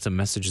things, that's a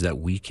message that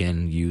we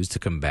can use to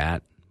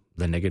combat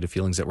the negative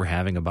feelings that we're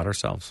having about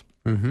ourselves.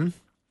 Mm-hmm.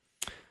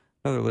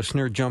 Another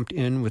listener jumped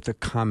in with a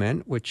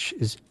comment, which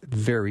is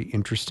very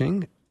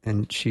interesting,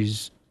 and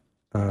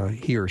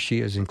he or she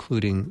is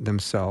including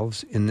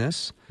themselves in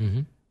this.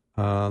 Mm-hmm.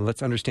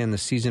 Let's understand the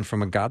season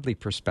from a godly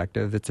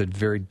perspective. It's a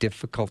very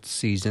difficult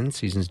season.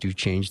 Seasons do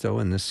change, though,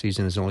 and this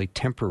season is only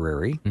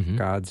temporary. Mm-hmm.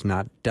 God's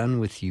not done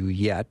with you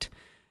yet.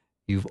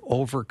 You've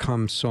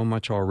overcome so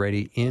much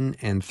already in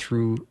and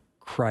through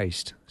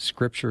Christ.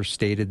 Scripture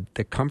stated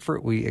the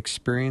comfort we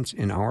experience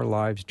in our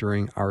lives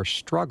during our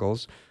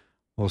struggles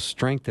will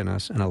strengthen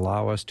us and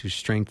allow us to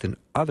strengthen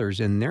others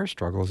in their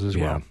struggles as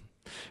well.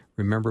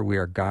 Remember, we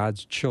are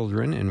God's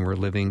children, and we're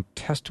living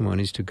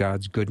testimonies to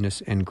God's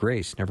goodness and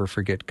grace. Never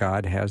forget,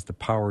 God has the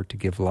power to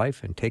give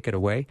life and take it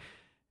away.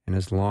 And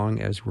as long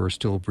as we're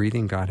still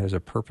breathing, God has a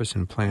purpose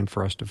and plan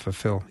for us to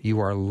fulfill. You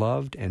are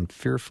loved and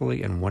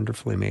fearfully and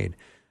wonderfully made.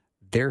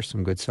 There's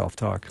some good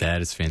self-talk.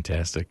 That is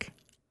fantastic.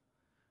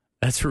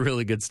 That's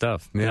really good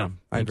stuff. Yeah.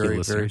 I'm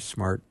very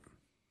smart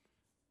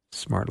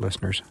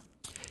listeners.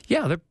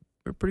 Yeah,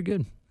 they're pretty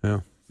good.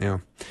 Yeah.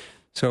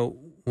 So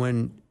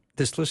when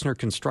this listener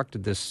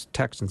constructed this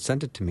text and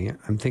sent it to me,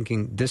 I'm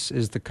thinking this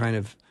is the kind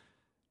of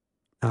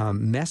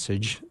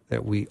message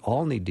that we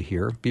all need to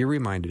hear, be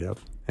reminded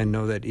of, and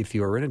know that if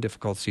you are in a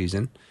difficult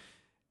season,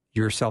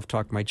 your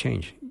self-talk might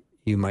change.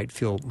 You might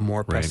feel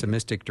more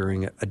pessimistic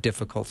during a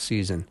difficult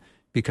season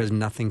because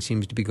nothing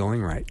seems to be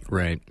going right.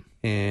 Right.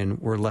 And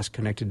we're less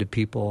connected to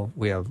people.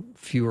 We have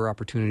fewer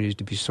opportunities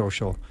to be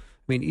social.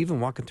 I mean, even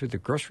walking through the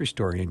grocery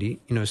store, Andy,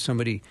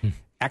 somebody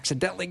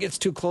accidentally gets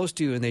too close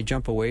to you and they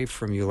jump away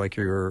from you like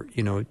you're,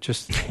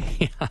 just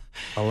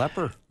a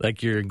leper.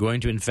 Like you're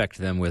going to infect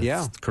them with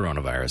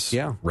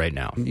coronavirus right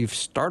now. You've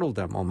startled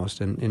them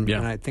almost. And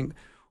I think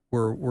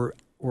we're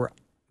we're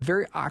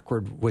very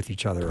awkward with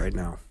each other right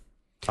now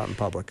out in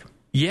public.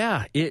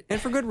 Yeah.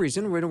 And for good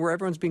reason, where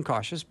everyone's being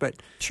cautious, but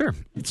Sure.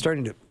 it's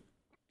starting to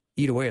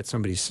eat away at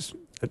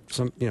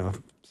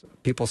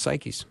people's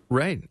psyches.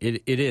 Right.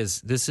 It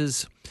is. This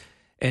is,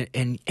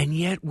 and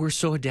yet we're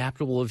so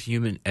adaptable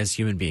as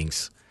human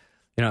beings.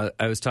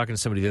 I was talking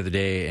to somebody the other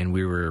day, and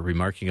we were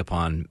remarking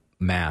upon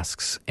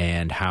masks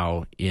and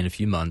how in a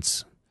few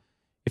months,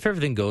 if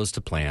everything goes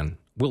to plan,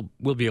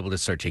 we'll be able to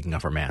start taking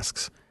off our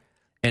masks.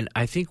 And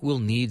I think we'll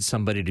need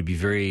somebody to be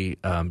very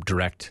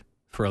direct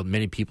for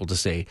many people to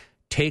say,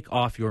 take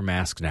off your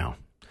mask now,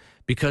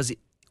 because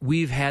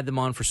we've had them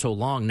on for so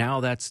long. Now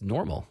that's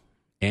normal.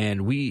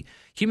 And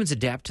humans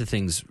adapt to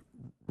things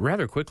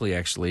rather quickly,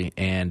 actually.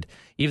 And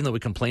even though we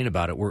complain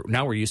about it,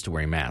 we're used to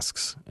wearing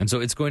masks. And so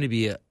it's going to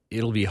be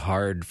it'll be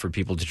hard for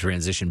people to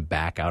transition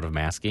back out of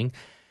masking.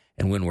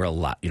 And when we're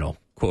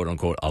quote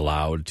unquote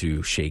allowed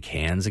to shake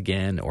hands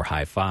again, or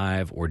high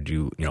five, or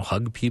do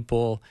hug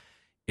people,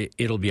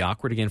 it'll be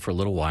awkward again for a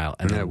little while,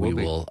 and then we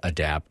will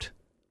adapt.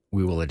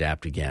 We will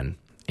adapt again.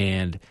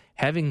 And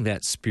having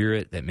that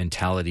spirit, that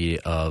mentality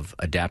of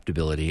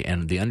adaptability,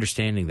 and the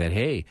understanding that,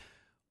 hey,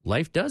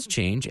 life does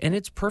change, and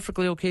it's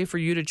perfectly okay for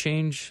you to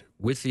change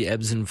with the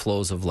ebbs and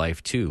flows of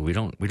life too. We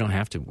don't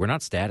have to. We're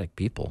not static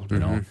people.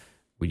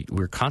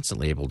 We're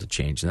constantly able to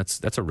change, and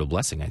that's a real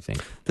blessing, I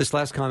think. This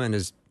last comment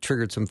has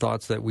triggered some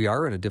thoughts that we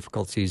are in a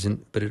difficult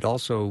season, but it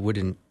also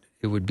would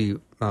be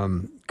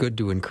good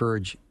to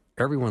encourage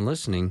everyone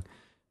listening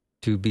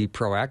to be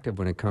proactive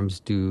when it comes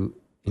to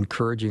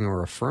encouraging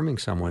or affirming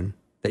someone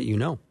that you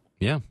know.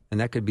 Yeah. And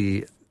that could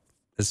be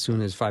as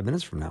soon as 5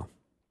 minutes from now.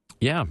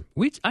 Yeah.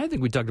 I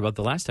think we talked about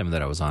the last time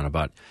that I was on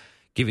about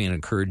giving an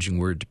encouraging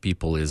word to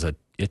people it's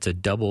a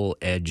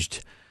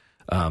double-edged,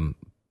 a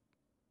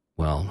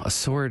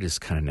sword is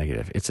kind of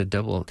negative. It's a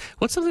double,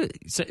 what's something,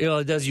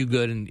 it does you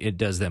good and it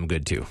does them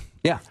good too.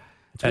 Yeah.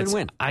 It's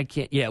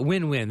win-win.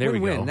 Win-win. There we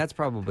go. Win-win. That's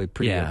probably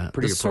pretty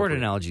the sword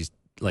analogy is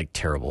like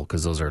terrible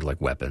because those are like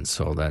weapons.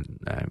 So that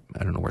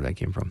I don't know where that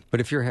came from. But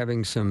if you're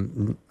having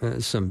some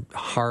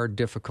hard,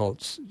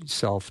 difficult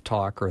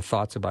self-talk or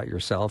thoughts about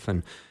yourself,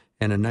 and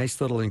a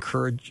nice little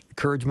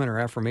encouragement or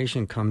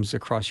affirmation comes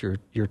across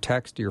your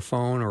text, your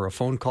phone, or a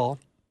phone call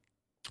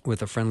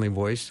with a friendly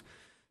voice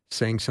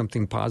saying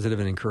something positive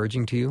and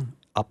encouraging to you,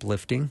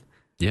 uplifting.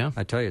 Yeah,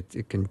 I tell you,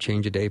 it can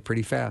change a day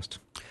pretty fast.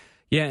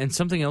 Yeah, and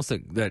something else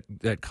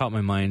that caught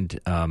my mind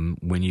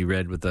when you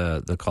read what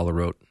the caller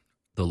wrote.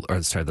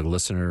 The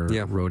listener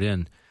wrote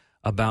in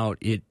about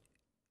it.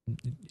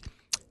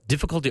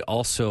 Difficulty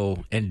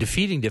also, and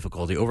defeating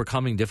difficulty,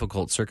 overcoming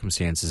difficult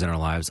circumstances in our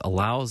lives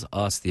allows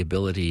us the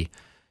ability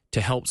to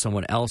help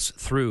someone else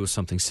through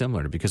something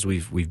similar because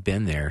we've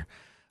been there.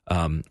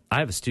 I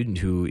have a student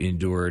who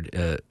endured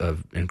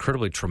an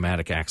incredibly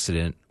traumatic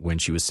accident when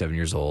she was 7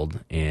 years old,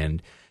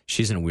 and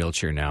she's in a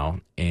wheelchair now.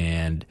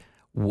 And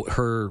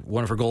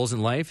one of her goals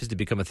in life is to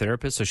become a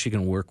therapist so she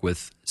can work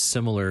with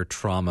similar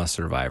trauma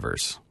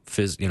survivors.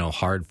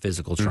 Hard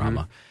physical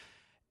trauma.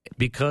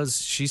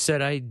 Because she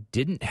said, I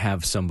didn't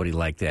have somebody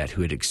like that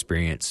who had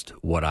experienced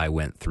what I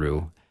went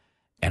through,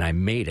 and I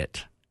made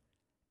it.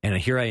 And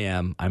here I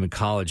am. I'm in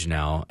college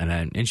now,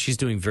 and she's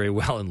doing very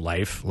well in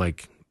life,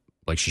 like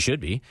she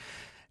should be.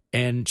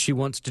 And she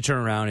wants to turn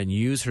around and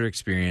use her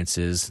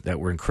experiences that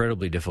were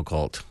incredibly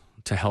difficult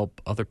to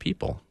help other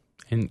people.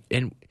 And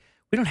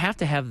we don't have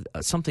to have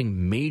something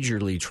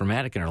majorly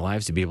traumatic in our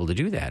lives to be able to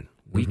do that.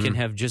 We can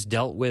have just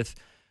dealt with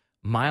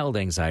mild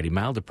anxiety,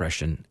 mild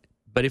depression.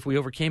 But if we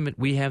overcame it,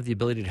 we have the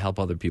ability to help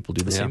other people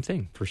do the same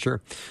thing. For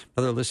sure.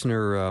 Another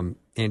listener,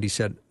 Andy,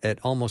 said, at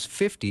almost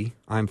 50,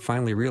 I'm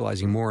finally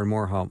realizing more and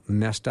more how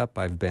messed up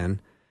I've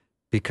been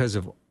because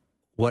of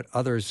what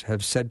others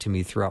have said to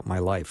me throughout my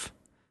life.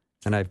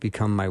 And I've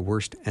become my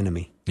worst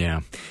enemy.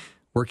 Yeah.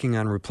 Working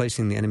on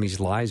replacing the enemy's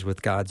lies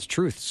with God's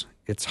truths.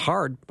 It's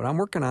hard, but I'm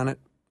working on it.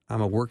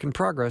 I'm a work in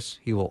progress.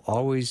 He will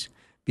always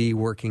be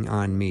working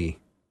on me.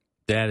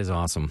 That is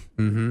awesome.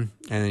 Mm-hmm.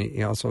 And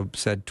he also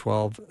said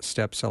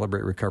 12-step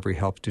Celebrate Recovery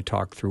helps to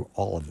talk through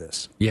all of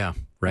this. Yeah,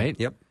 right?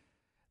 Yep.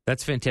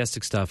 That's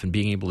fantastic stuff. And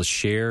being able to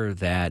share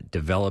that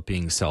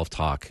developing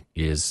self-talk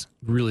is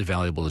really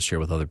valuable to share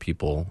with other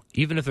people.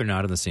 Even if they're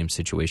not in the same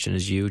situation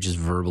as you, just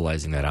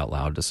verbalizing that out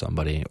loud to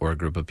somebody or a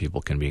group of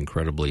people can be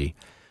incredibly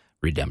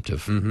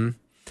redemptive. Mm-hmm.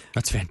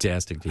 That's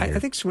fantastic to hear. I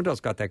think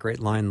Swindoll's got that great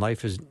line,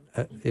 life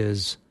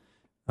is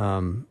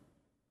 10%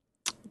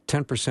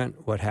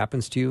 what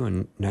happens to you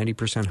and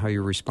 90% how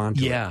you respond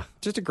to it. Yeah.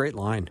 Just a great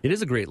line. It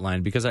is a great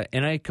line because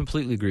I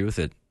completely agree with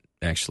it,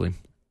 actually.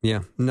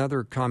 Yeah.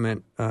 Another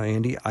comment,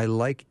 Andy, I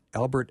like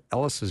Albert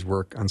Ellis's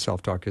work on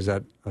self-talk. Is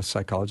that a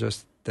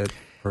psychologist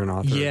or an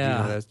author?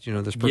 Yeah. Do you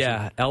know this person?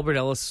 Yeah. Albert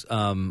Ellis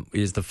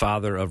is the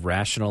father of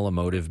rational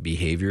emotive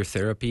behavior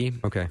therapy.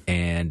 Okay.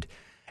 And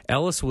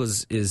Ellis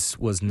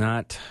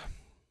wasn't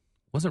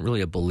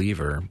really a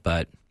believer,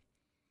 but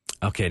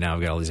okay, now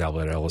I've got all these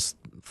Albert Ellis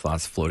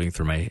thoughts floating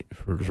through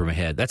my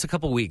head. That's a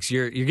couple weeks.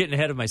 You're getting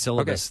ahead of my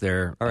syllabus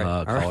there, All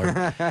right.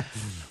 caller.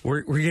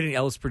 We're getting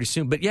Ellis pretty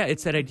soon. But yeah,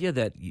 it's that idea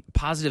that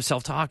positive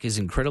self-talk is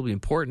incredibly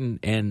important,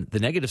 and the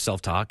negative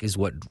self-talk is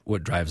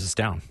what drives us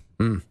down.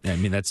 I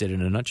mean, that's it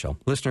in a nutshell.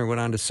 Listener went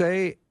on to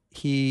say,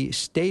 he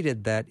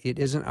stated that it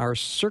isn't our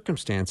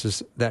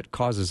circumstances that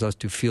causes us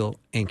to feel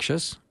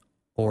anxious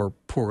or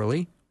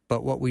poorly,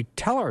 but what we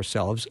tell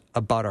ourselves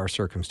about our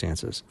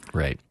circumstances.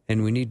 Right.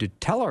 And we need to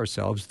tell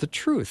ourselves the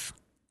truth.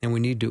 And we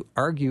need to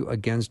argue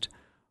against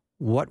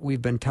what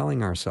we've been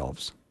telling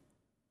ourselves.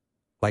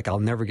 Like, I'll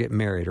never get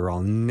married, or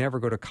I'll never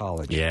go to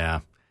college. Yeah.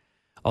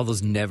 All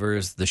those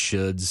nevers, the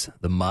shoulds,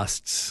 the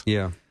musts.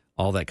 Yeah.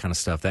 All that kind of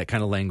stuff. That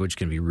kind of language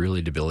can be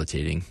really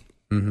debilitating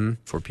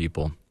for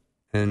people.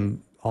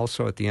 And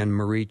also at the end,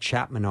 Marie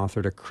Chapman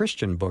authored a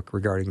Christian book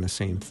regarding the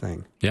same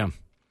thing. Yeah.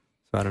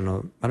 So I don't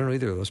know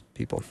either of those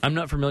people. I'm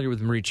not familiar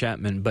with Marie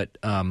Chapman, but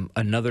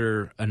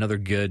another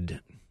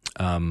good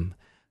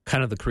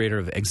kind of the creator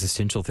of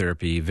existential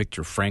therapy,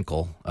 Viktor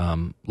Frankl.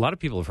 A lot of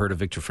people have heard of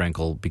Viktor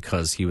Frankl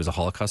because he was a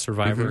Holocaust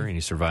survivor and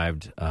he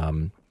survived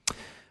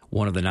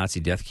one of the Nazi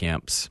death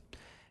camps,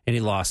 and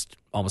he lost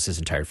almost his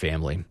entire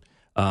family.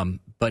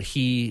 But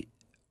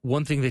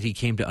one thing that he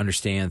came to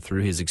understand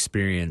through his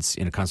experience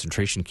in a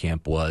concentration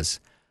camp was,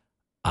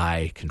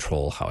 I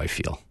control how I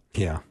feel.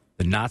 Yeah.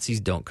 The Nazis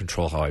don't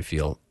control how I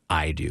feel.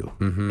 I do.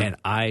 And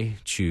I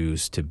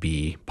choose to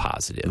be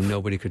positive.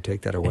 Nobody could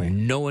take that away.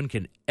 And no one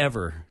can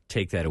ever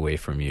take that away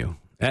from you.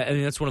 I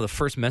mean, that's one of the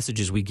first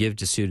messages we give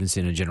to students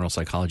in a general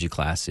psychology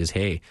class is,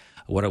 hey,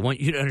 what I want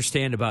you to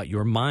understand about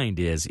your mind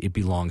is it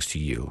belongs to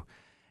you.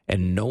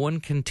 And no one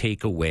can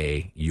take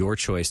away your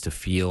choice to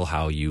feel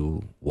how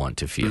you want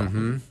to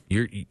feel.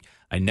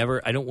 I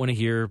don't want to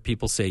hear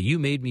people say, you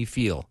made me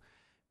feel,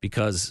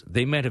 because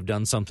they might have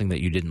done something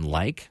that you didn't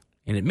like.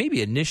 And it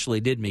maybe initially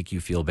did make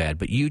you feel bad,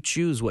 but you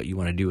choose what you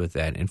want to do with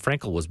that. And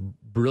Frankl was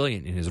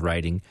brilliant in his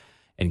writing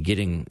and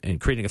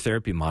creating a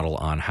therapy model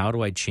on how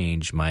do I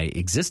change my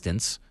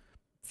existence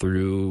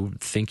through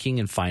thinking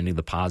and finding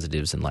the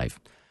positives in life.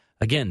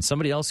 Again,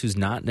 somebody else who's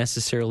not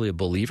necessarily a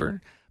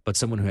believer, but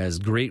someone who has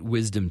great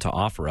wisdom to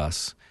offer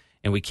us.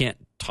 And we can't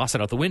toss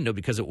it out the window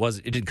because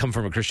it didn't come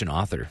from a Christian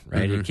author,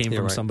 right? It came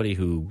from somebody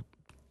who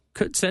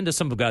could send us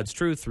some of God's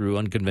truth through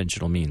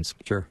unconventional means.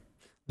 Sure.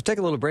 Let's take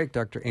a little break.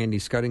 Dr. Andy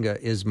Schuttinga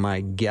is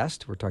my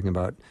guest. We're talking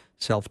about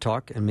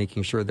self-talk and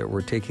making sure that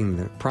we're taking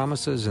the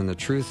promises and the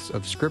truths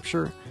of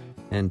Scripture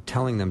and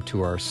telling them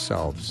to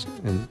ourselves.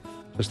 And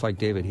just like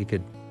David, he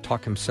could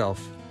talk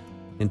himself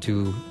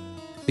into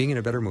being in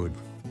a better mood.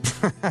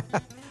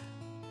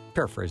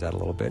 Paraphrase that a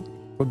little bit.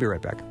 We'll be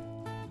right back.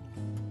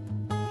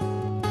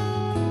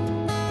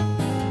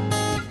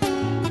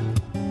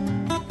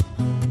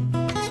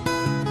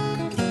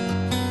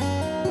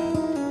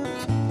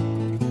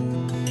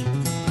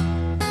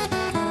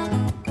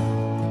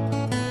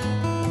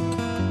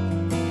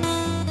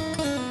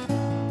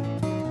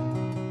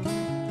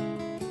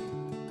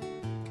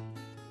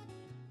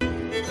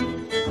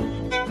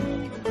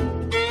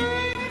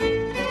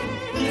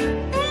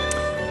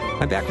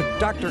 I'm back with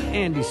Dr.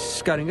 Andy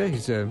Schuttinga.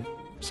 He's a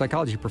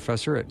psychology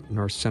professor at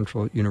North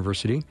Central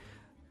University.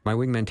 My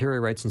wingman Terry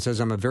writes and says,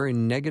 I'm a very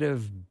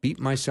negative, beat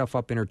myself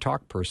up inner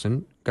talk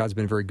person. God's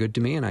been very good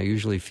to me, and I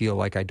usually feel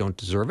like I don't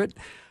deserve it.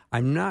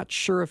 I'm not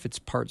sure if it's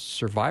part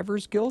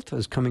survivor's guilt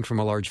as coming from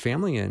a large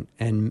family,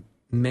 and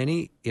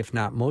many, if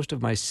not most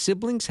of my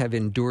siblings have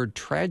endured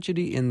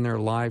tragedy in their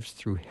lives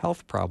through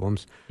health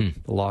problems, the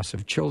loss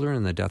of children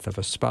and the death of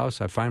a spouse.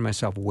 I find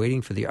myself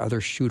waiting for the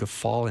other shoe to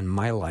fall in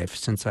my life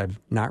since I've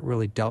not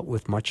really dealt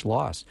with much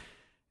loss.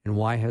 And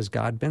why has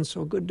God been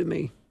so good to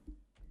me?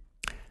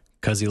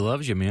 Because he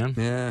loves you, man.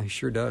 Yeah, he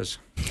sure does.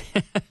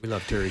 We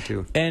love Terry,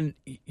 too. And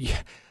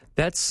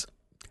that's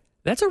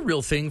a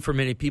real thing for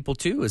many people,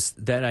 too, is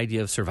that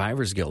idea of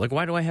survivor's guilt. Like,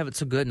 why do I have it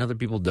so good and other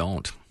people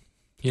don't?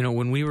 You know,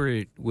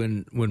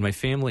 when my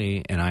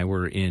family and I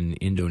were in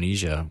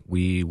Indonesia,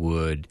 we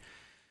were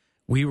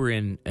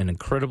in an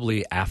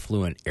incredibly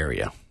affluent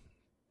area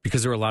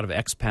because there were a lot of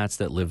expats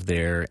that lived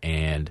there,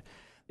 and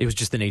it was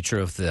just the nature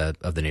of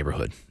the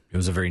neighborhood. It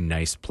was a very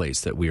nice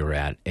place that we were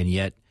at, and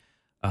yet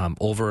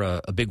over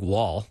a big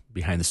wall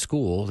behind the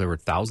school, there were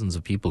thousands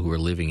of people who were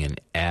living in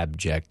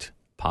abject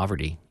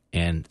poverty,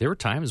 and there were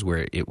times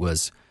where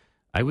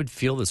I would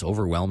feel this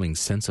overwhelming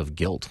sense of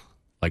guilt.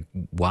 Like,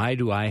 why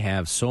do I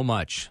have so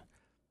much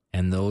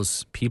and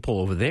those people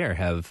over there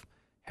have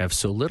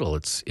so little?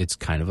 It's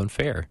kind of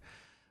unfair.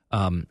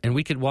 And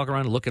we could walk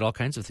around and look at all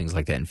kinds of things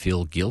like that and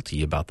feel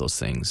guilty about those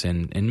things.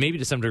 And maybe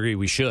to some degree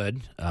we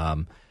should.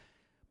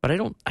 But I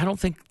don't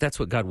think that's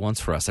what God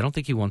wants for us. I don't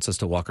think he wants us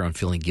to walk around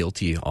feeling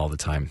guilty all the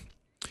time.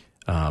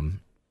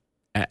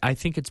 I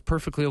think it's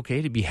perfectly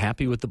okay to be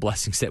happy with the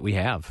blessings that we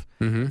have,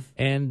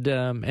 and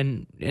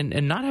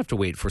not have to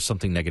wait for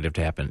something negative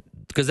to happen,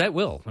 because that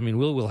will. I mean,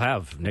 we'll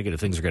have negative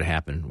things are going to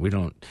happen. We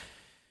don't,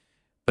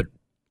 but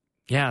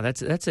yeah,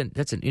 that's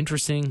an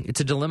interesting. It's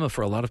a dilemma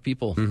for a lot of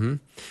people.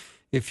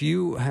 If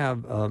you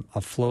have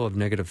a flow of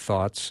negative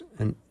thoughts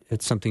and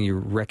it's something you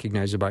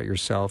recognize about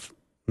yourself,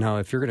 Now,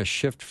 if you're going to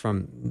shift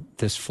from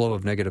this flow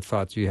of negative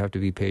thoughts, you have to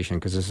be patient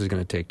because this is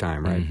going to take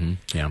time, right?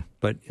 Mm-hmm. Yeah.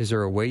 But is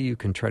there a way you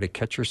can try to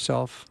catch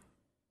yourself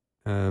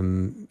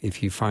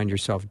if you find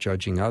yourself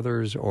judging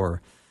others,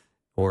 or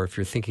if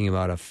you're thinking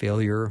about a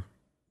failure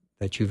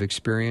that you've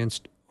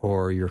experienced,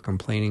 or you're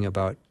complaining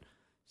about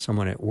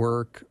someone at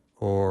work,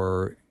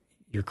 or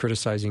you're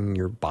criticizing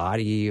your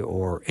body,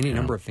 or any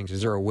number of things?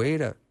 Is there a way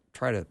to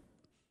try to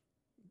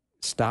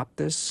stop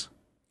this?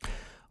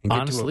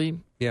 Honestly,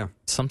 yeah.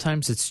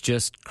 Sometimes it's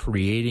just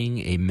creating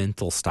a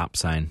mental stop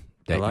sign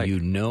that you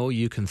know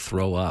you can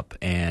throw up,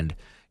 and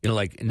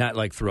like not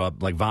like throw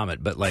up like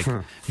vomit, but like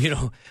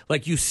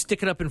like you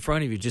stick it up in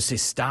front of you, just say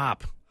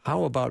stop.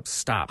 How about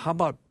stop? How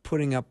about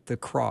putting up the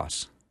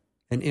cross,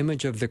 an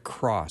image of the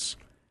cross,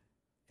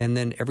 and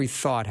then every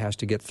thought has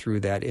to get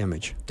through that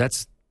image?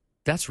 That's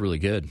really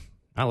good.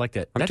 I like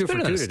that. I'm That's 2 for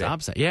better 2 than a today.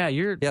 stop sign. Yeah,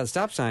 the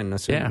stop sign.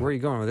 So where are you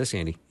going with this,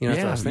 Andy? That's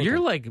what I was thinking. You're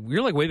like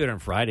way better on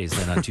Fridays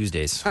than on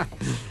Tuesdays.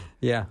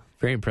 Yeah,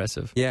 very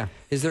impressive. Yeah.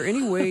 Is there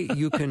any way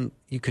you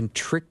can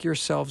trick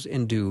yourselves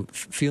into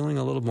feeling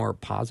a little more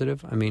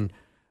positive? I mean,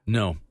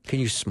 no.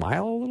 Can you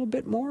smile a little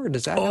bit more?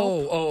 Does that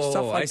help?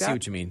 Stuff like I see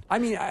what you mean. I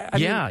mean,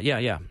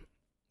 yeah.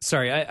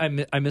 Sorry,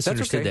 I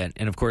misunderstood that.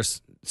 And of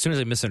course, as soon as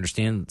I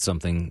misunderstand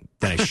something,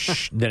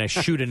 then I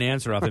shoot an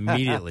answer off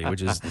immediately,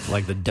 which is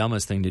like the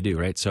dumbest thing to do,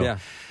 right? So,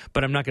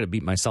 but I'm not going to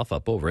beat myself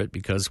up over it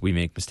because we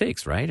make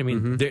mistakes, right? I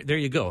mean, there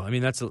you go. I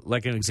mean, that's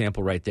like an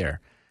example right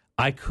there.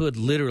 I could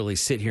literally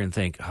sit here and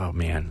think, oh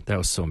man, that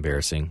was so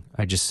embarrassing.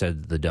 I just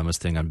said the dumbest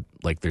thing. I'm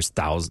like,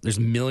 there's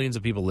millions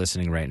of people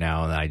listening right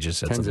now, and I just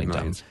said something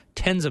dumb.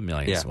 Tens of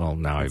millions. Yeah. Well,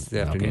 now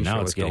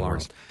now it's getting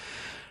worse,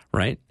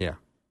 right? Yeah.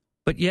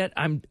 But yet,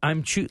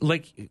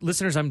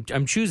 listeners,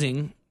 I'm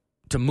choosing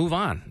to move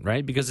on,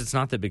 right? Because it's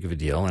not that big of a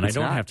deal, and I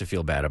don't have to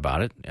feel bad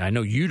about it. I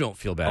know you don't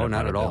feel bad about it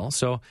not at all.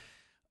 Bill.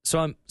 So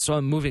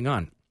I'm moving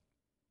on.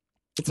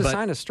 It's a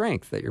sign of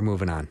strength that you're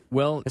moving on.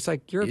 Well, it's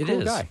like you're a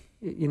cool guy.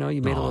 You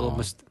made a little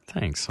mistake.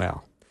 Thanks.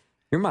 Well,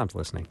 your mom's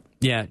listening.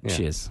 Yeah,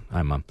 she is.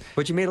 Hi, Mom.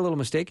 But you made a little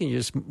mistake and you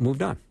just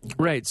moved on.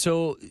 Right.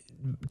 So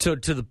to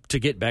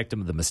get back to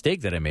the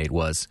mistake that I made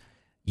was,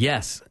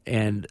 yes,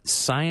 and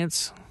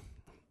science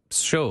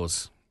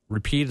shows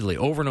repeatedly,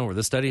 over and over,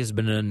 the study has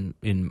been done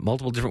in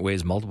multiple different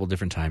ways, multiple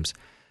different times,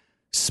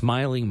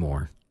 smiling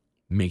more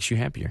makes you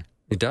happier.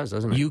 It does,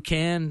 doesn't it? You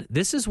can.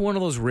 This is one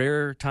of those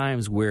rare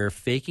times where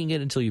faking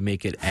it until you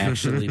make it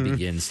actually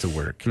begins to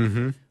work.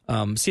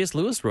 C.S.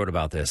 Lewis wrote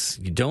about this.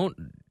 You don't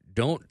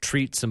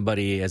treat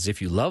somebody as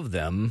if you love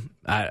them.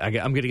 I'm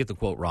going to get the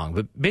quote wrong,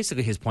 but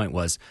basically his point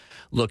was,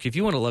 look, if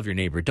you want to love your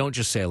neighbor, don't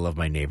just say I love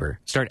my neighbor.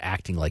 Start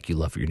acting like you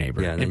love your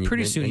neighbor, and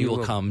pretty soon you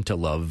will come to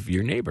love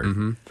your neighbor.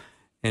 Mm-hmm.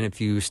 And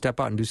if you step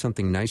out and do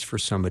something nice for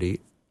somebody,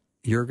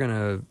 you're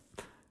gonna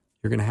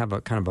have a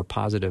kind of a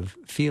positive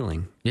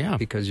feeling,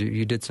 because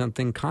you did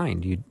something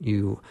kind.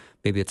 You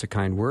maybe it's a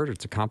kind word, or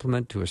it's a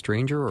compliment to a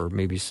stranger, or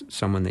maybe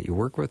someone that you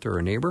work with, or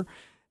a neighbor,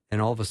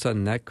 and all of a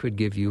sudden that could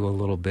give you a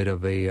little bit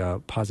of a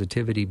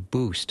positivity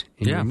boost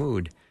in your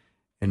mood,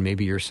 and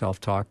maybe your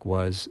self-talk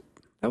was,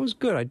 that was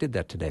good, I did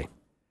that today.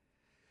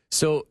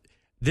 So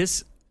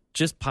this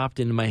just popped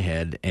into my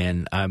head,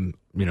 and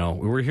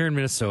we're here in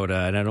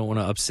Minnesota, and I don't want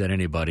to upset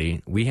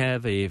anybody. We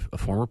have a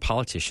former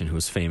politician who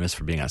was famous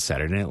for being on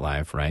Saturday Night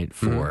Live, right?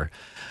 For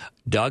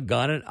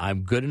doggone it,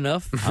 I'm good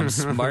enough, I'm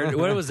smart.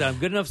 What was that? I'm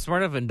good enough,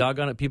 smart enough, and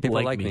doggone it, people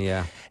like me.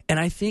 Yeah. And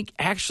I think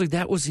actually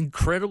that was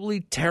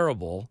incredibly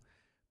terrible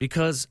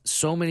because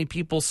so many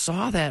people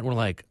saw that and were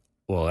like,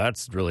 well,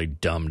 that's really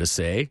dumb to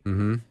say.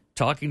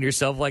 Talking to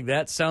yourself like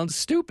that sounds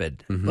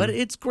stupid, but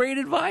it's great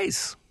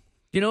advice.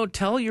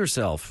 Tell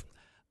yourself,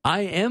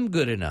 I am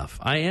good enough.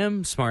 I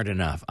am smart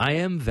enough. I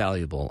am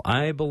valuable.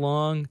 I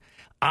belong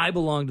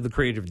to the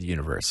creator of the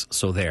universe.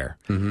 So there.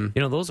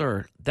 Those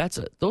are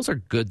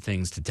good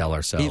things to tell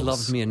ourselves. He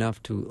loves me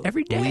enough to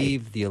every day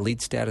leave the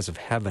elite status of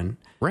heaven,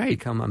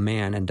 become a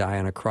man, and die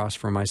on a cross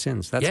for my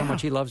sins. That's how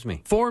much he loves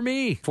me. For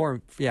me.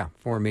 For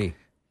me.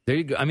 There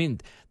you go. I mean,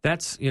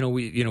 that's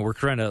we're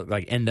trying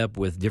to end up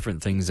with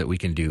different things that we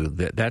can do.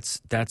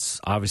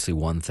 That's obviously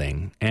one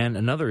thing, and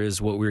another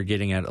is what we were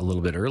getting at a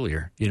little bit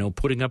earlier.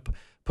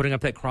 Putting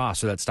up that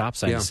cross or that stop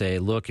sign to say,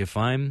 look, if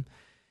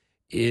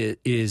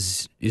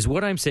is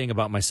what I'm saying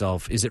about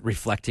myself, is it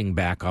reflecting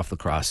back off the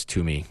cross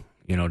to me,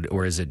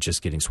 or is it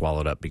just getting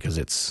swallowed up because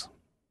it's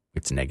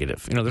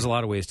negative? There's a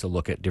lot of ways to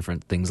look at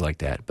different things like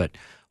that, but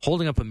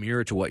holding up a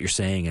mirror to what you're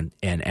saying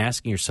and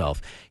asking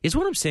yourself, is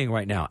what I'm saying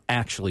right now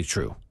actually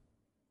true?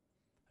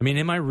 I mean,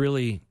 am I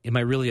really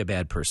a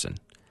bad person?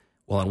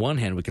 Well, on one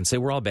hand, we can say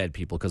we're all bad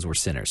people because we're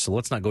sinners. So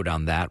let's not go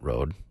down that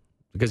road,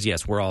 because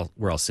yes, we're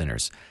all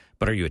sinners.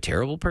 But are you a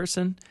terrible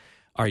person?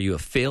 Are you a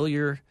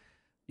failure?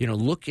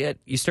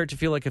 You start to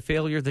feel like a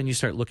failure, then you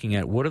start looking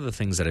at what are the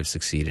things that I've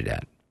succeeded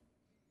at.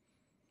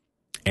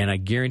 And I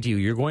guarantee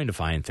you're going to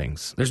find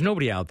things. There's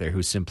nobody out there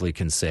who simply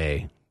can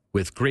say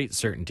with great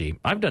certainty,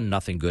 I've done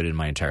nothing good in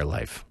my entire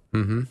life.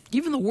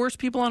 Even the worst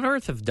people on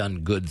earth have done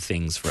good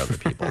things for other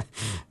people.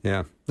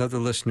 Yeah. Another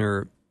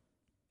listener,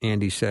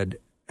 Andy, said,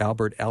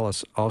 Albert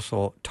Ellis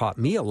also taught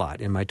me a lot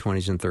in my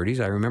 20s and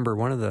 30s. I remember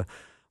one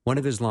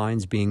of his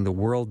lines being, "The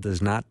world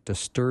does not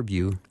disturb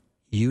you,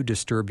 you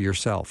disturb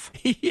yourself."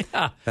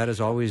 Yeah. That has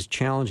always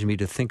challenged me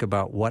to think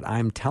about what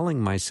I'm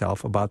telling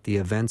myself about the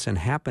events and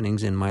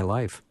happenings in my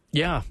life.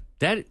 Yeah.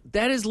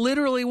 That is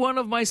literally one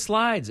of my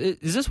slides.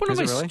 Is this one of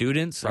my Really?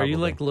 students? Probably. Are you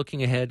like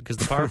looking ahead? Because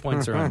the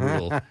PowerPoints are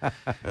unreal.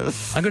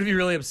 I'm going to be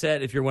really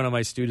upset if you're one of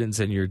my students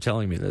and you're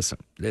telling me this.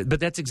 But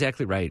that's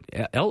exactly right.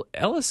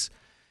 Ellis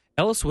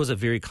was a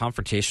very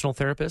confrontational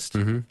therapist.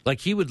 Mm-hmm.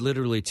 Like he would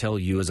literally tell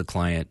you as a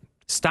client,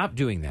 stop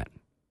doing that.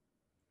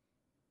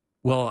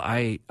 Well,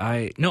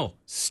 no,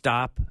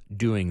 stop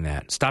doing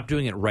that. Stop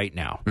doing it right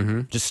now.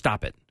 Mm-hmm. Just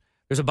stop it.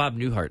 There's a Bob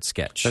Newhart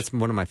sketch. That's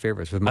one of my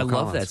favorites with Mo I love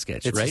Collins. that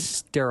sketch, it's right?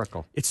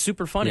 hysterical. It's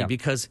super funny Yeah.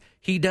 because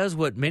he does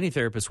what many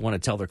therapists want to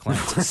tell their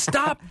clients.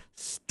 Stop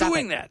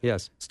doing that.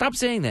 Yes. Stop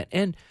saying that.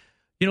 And,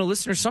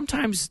 listeners,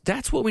 sometimes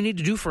that's what we need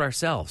to do for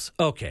ourselves.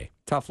 Okay.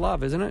 Tough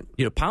love, isn't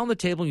it? Pound the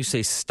table and you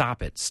say,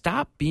 stop it.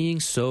 Stop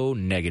being so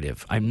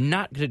negative. I'm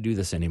not going to do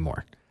this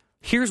anymore.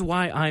 Here's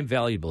why I'm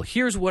valuable.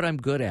 Here's what I'm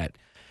good at.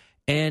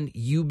 And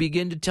you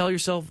begin to tell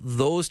yourself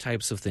those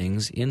types of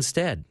things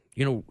instead.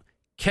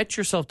 Catch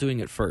yourself doing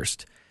it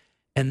first.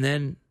 And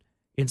then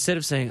instead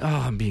of saying, oh,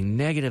 I'm being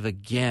negative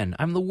again,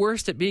 I'm the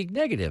worst at being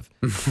negative.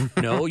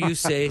 No, you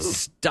say,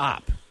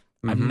 stop.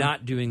 I'm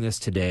not doing this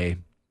today.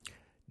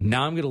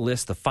 Now I'm going to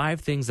list the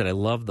 5 things that I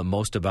love the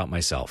most about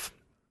myself.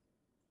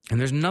 And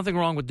there's nothing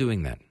wrong with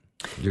doing that.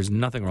 There's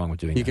nothing wrong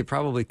with doing You that. could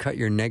probably cut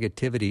your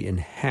negativity in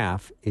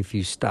half if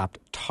you stopped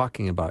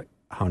talking about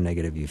how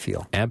negative you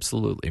feel.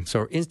 Absolutely.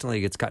 So instantly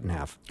it gets cut in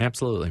half.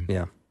 Absolutely.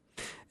 Yeah.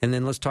 And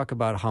then let's talk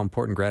about how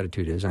important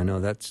gratitude is. I know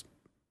that's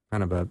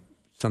kind of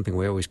something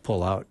we always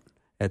pull out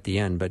at the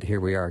end, but here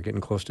we are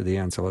getting close to the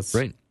end. So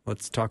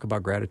let's talk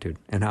about gratitude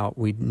and how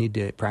we need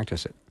to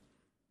practice it.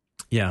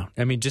 Yeah.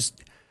 I mean,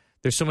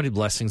 there's so many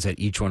blessings that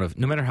each one of,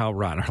 no matter how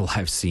rotten our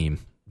lives seem,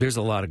 there's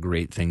a lot of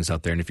great things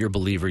out there. And if you're a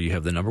believer, you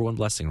have the number one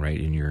blessing right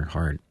in your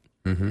heart.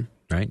 Mm-hmm.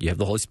 Right? You have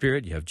the Holy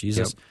Spirit, you have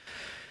Jesus.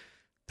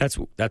 Yep.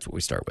 That's what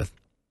we start with.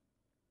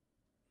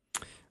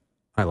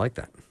 I like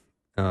that.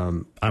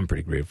 I'm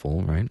pretty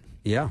grateful, right?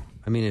 Yeah.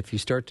 I mean, if you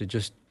start to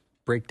just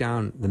break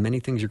down the many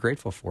things you're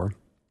grateful for,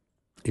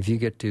 if you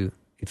get to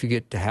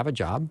have a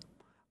job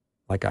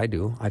like I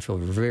do, I feel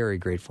very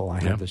grateful I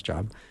have this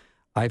job.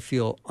 I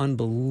feel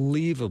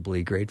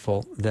unbelievably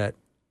grateful that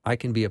I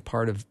can be a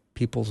part of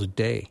people's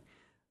day.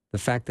 The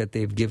fact that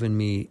they've given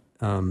me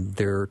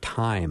their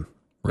time.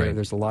 Right.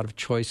 There's a lot of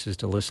choices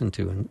to listen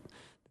to and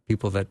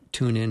people that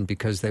tune in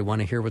because they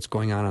want to hear what's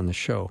going on the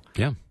show.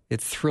 Yeah.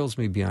 It thrills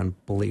me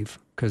beyond belief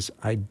because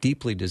I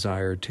deeply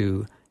desire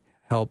to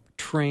help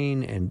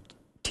train and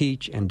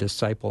teach and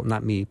disciple,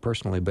 not me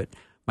personally, but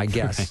my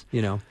guests,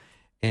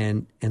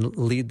 and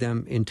lead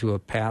them into a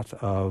path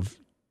of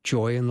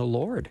joy in the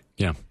Lord.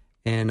 Yeah.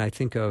 And I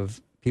think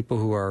of people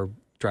who are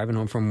driving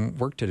home from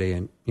work today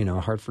in,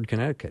 Hartford,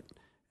 Connecticut,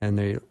 and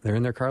they're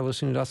in their car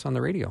listening to us on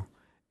the radio.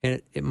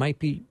 And it might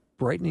be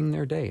brightening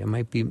their day. It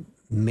might be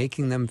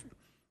making them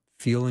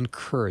feel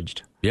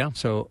encouraged. Yeah.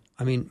 So,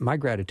 I mean, my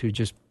gratitude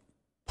just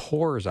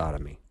pours out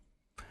of me.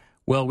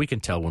 Well, we can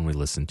tell when we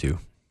listen to. What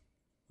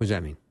does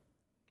that mean?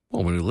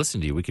 Well, when we listen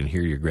to you, we can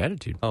hear your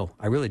gratitude. Oh,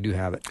 I really do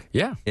have it.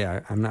 Yeah.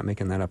 Yeah, I'm not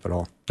making that up at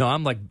all. No,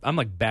 I'm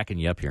like backing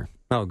you up here.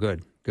 Oh,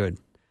 good.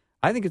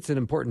 I think it's an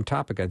important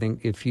topic. I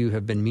think if you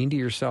have been mean to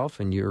yourself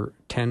and you're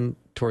tend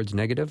towards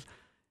negative,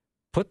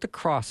 put the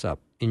cross up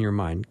in your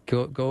mind.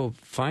 Go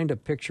find a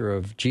picture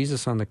of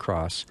Jesus on the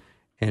cross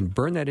and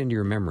burn that into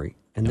your memory.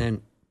 And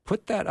then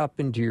put that up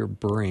into your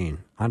brain,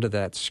 onto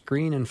that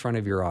screen in front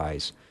of your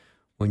eyes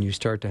when you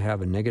start to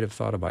have a negative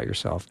thought about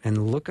yourself.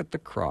 And look at the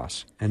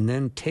cross. And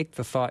then take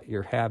the thought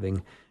you're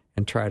having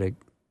and try to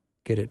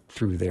get it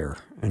through there.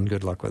 And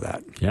good luck with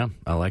that. Yeah,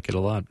 I like it a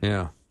lot.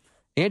 Yeah.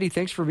 Andy,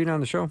 thanks for being on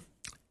the show.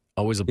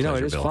 Always a pleasure,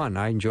 It is Bill. fun.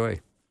 I enjoy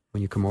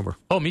when you come over.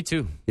 Oh, me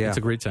too. Yeah. It's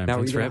a great time. Now,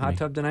 Thanks are you for in a having hot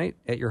tub tonight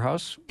at your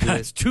house?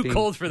 It's too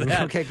cold for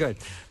that. Okay, good.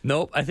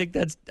 Nope. I think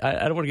I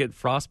don't want to get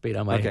frostbite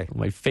on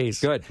my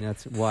face. Good.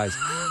 That's wise.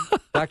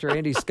 Dr.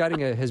 Andy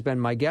Schuttinga has been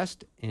my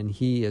guest, and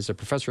he is a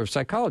professor of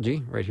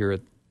psychology right here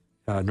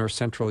at North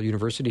Central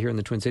University here in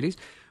the Twin Cities.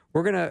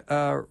 We're going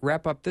to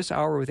wrap up this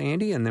hour with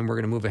Andy, and then we're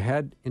going to move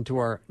ahead into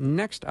our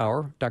next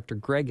hour. Dr.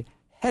 Greg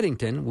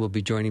Headington will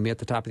be joining me at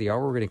the top of the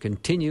hour. We're going to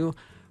continue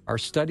our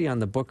study on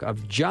the book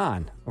of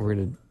John. We're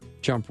going to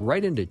jump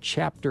right into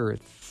chapter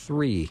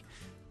 3. And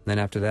then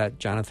after that,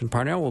 Jonathan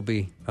Parnell will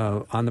be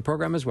on the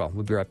program as well.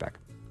 We'll be right back.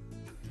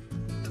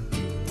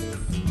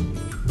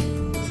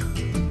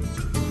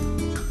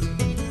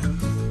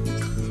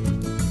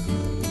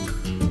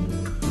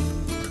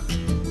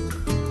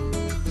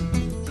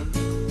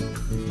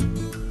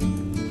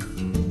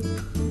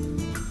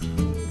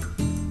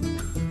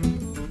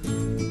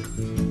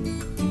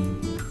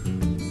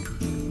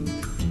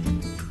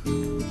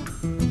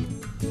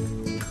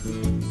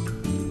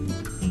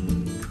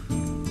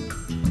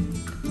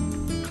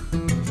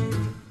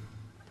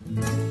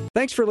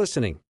 Thanks for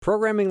listening.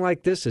 Programming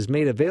like this is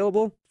made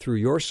available through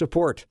your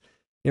support.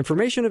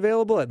 Information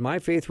available at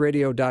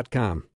myfaithradio.com.